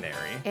dictionary.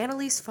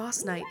 Annalise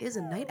Fosnight is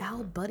a night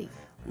owl buddy.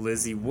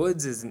 Lizzie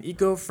Woods is an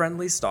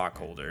eco-friendly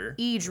stockholder.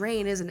 E.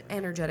 Drain is an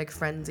energetic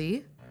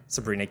frenzy.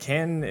 Sabrina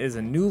Cannon is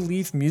a New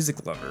Leaf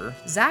music lover.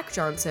 Zach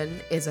Johnson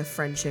is a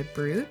friendship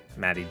brute.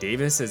 Maddie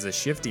Davis is a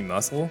shifty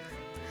muscle.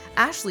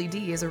 Ashley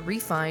D is a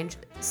refined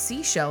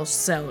seashell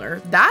seller.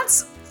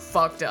 That's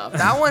fucked up.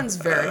 That one's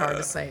very hard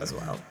to say as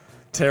well.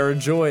 Tara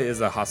Joy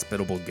is a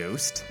hospitable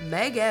ghost.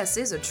 Meg S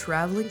is a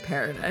traveling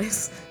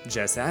paradise.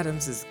 Jess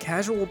Adams is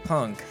casual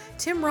punk.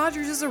 Tim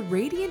Rogers is a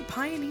radiant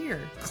pioneer.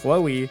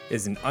 Chloe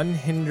is an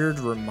unhindered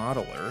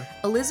remodeler.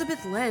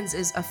 Elizabeth Lenz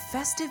is a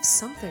festive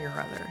something or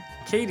other.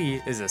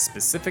 Katie is a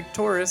specific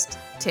tourist.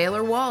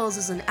 Taylor Walls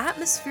is an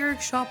atmospheric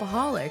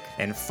shopaholic.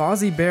 And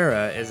Fozzie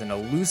Berra is an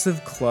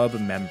elusive club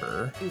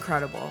member.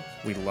 Incredible.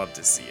 We'd love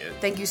to see it.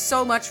 Thank you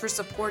so much for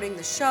supporting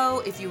the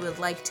show. If you would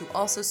like to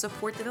also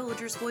support The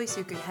Villagers Voice,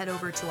 you can head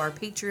over to our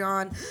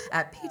Patreon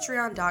at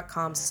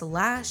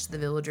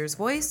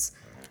patreon.com/thevillagersvoice.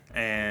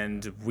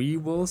 And we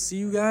will see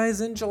you guys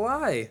in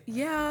July.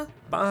 Yeah.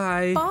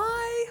 Bye.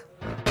 Bye.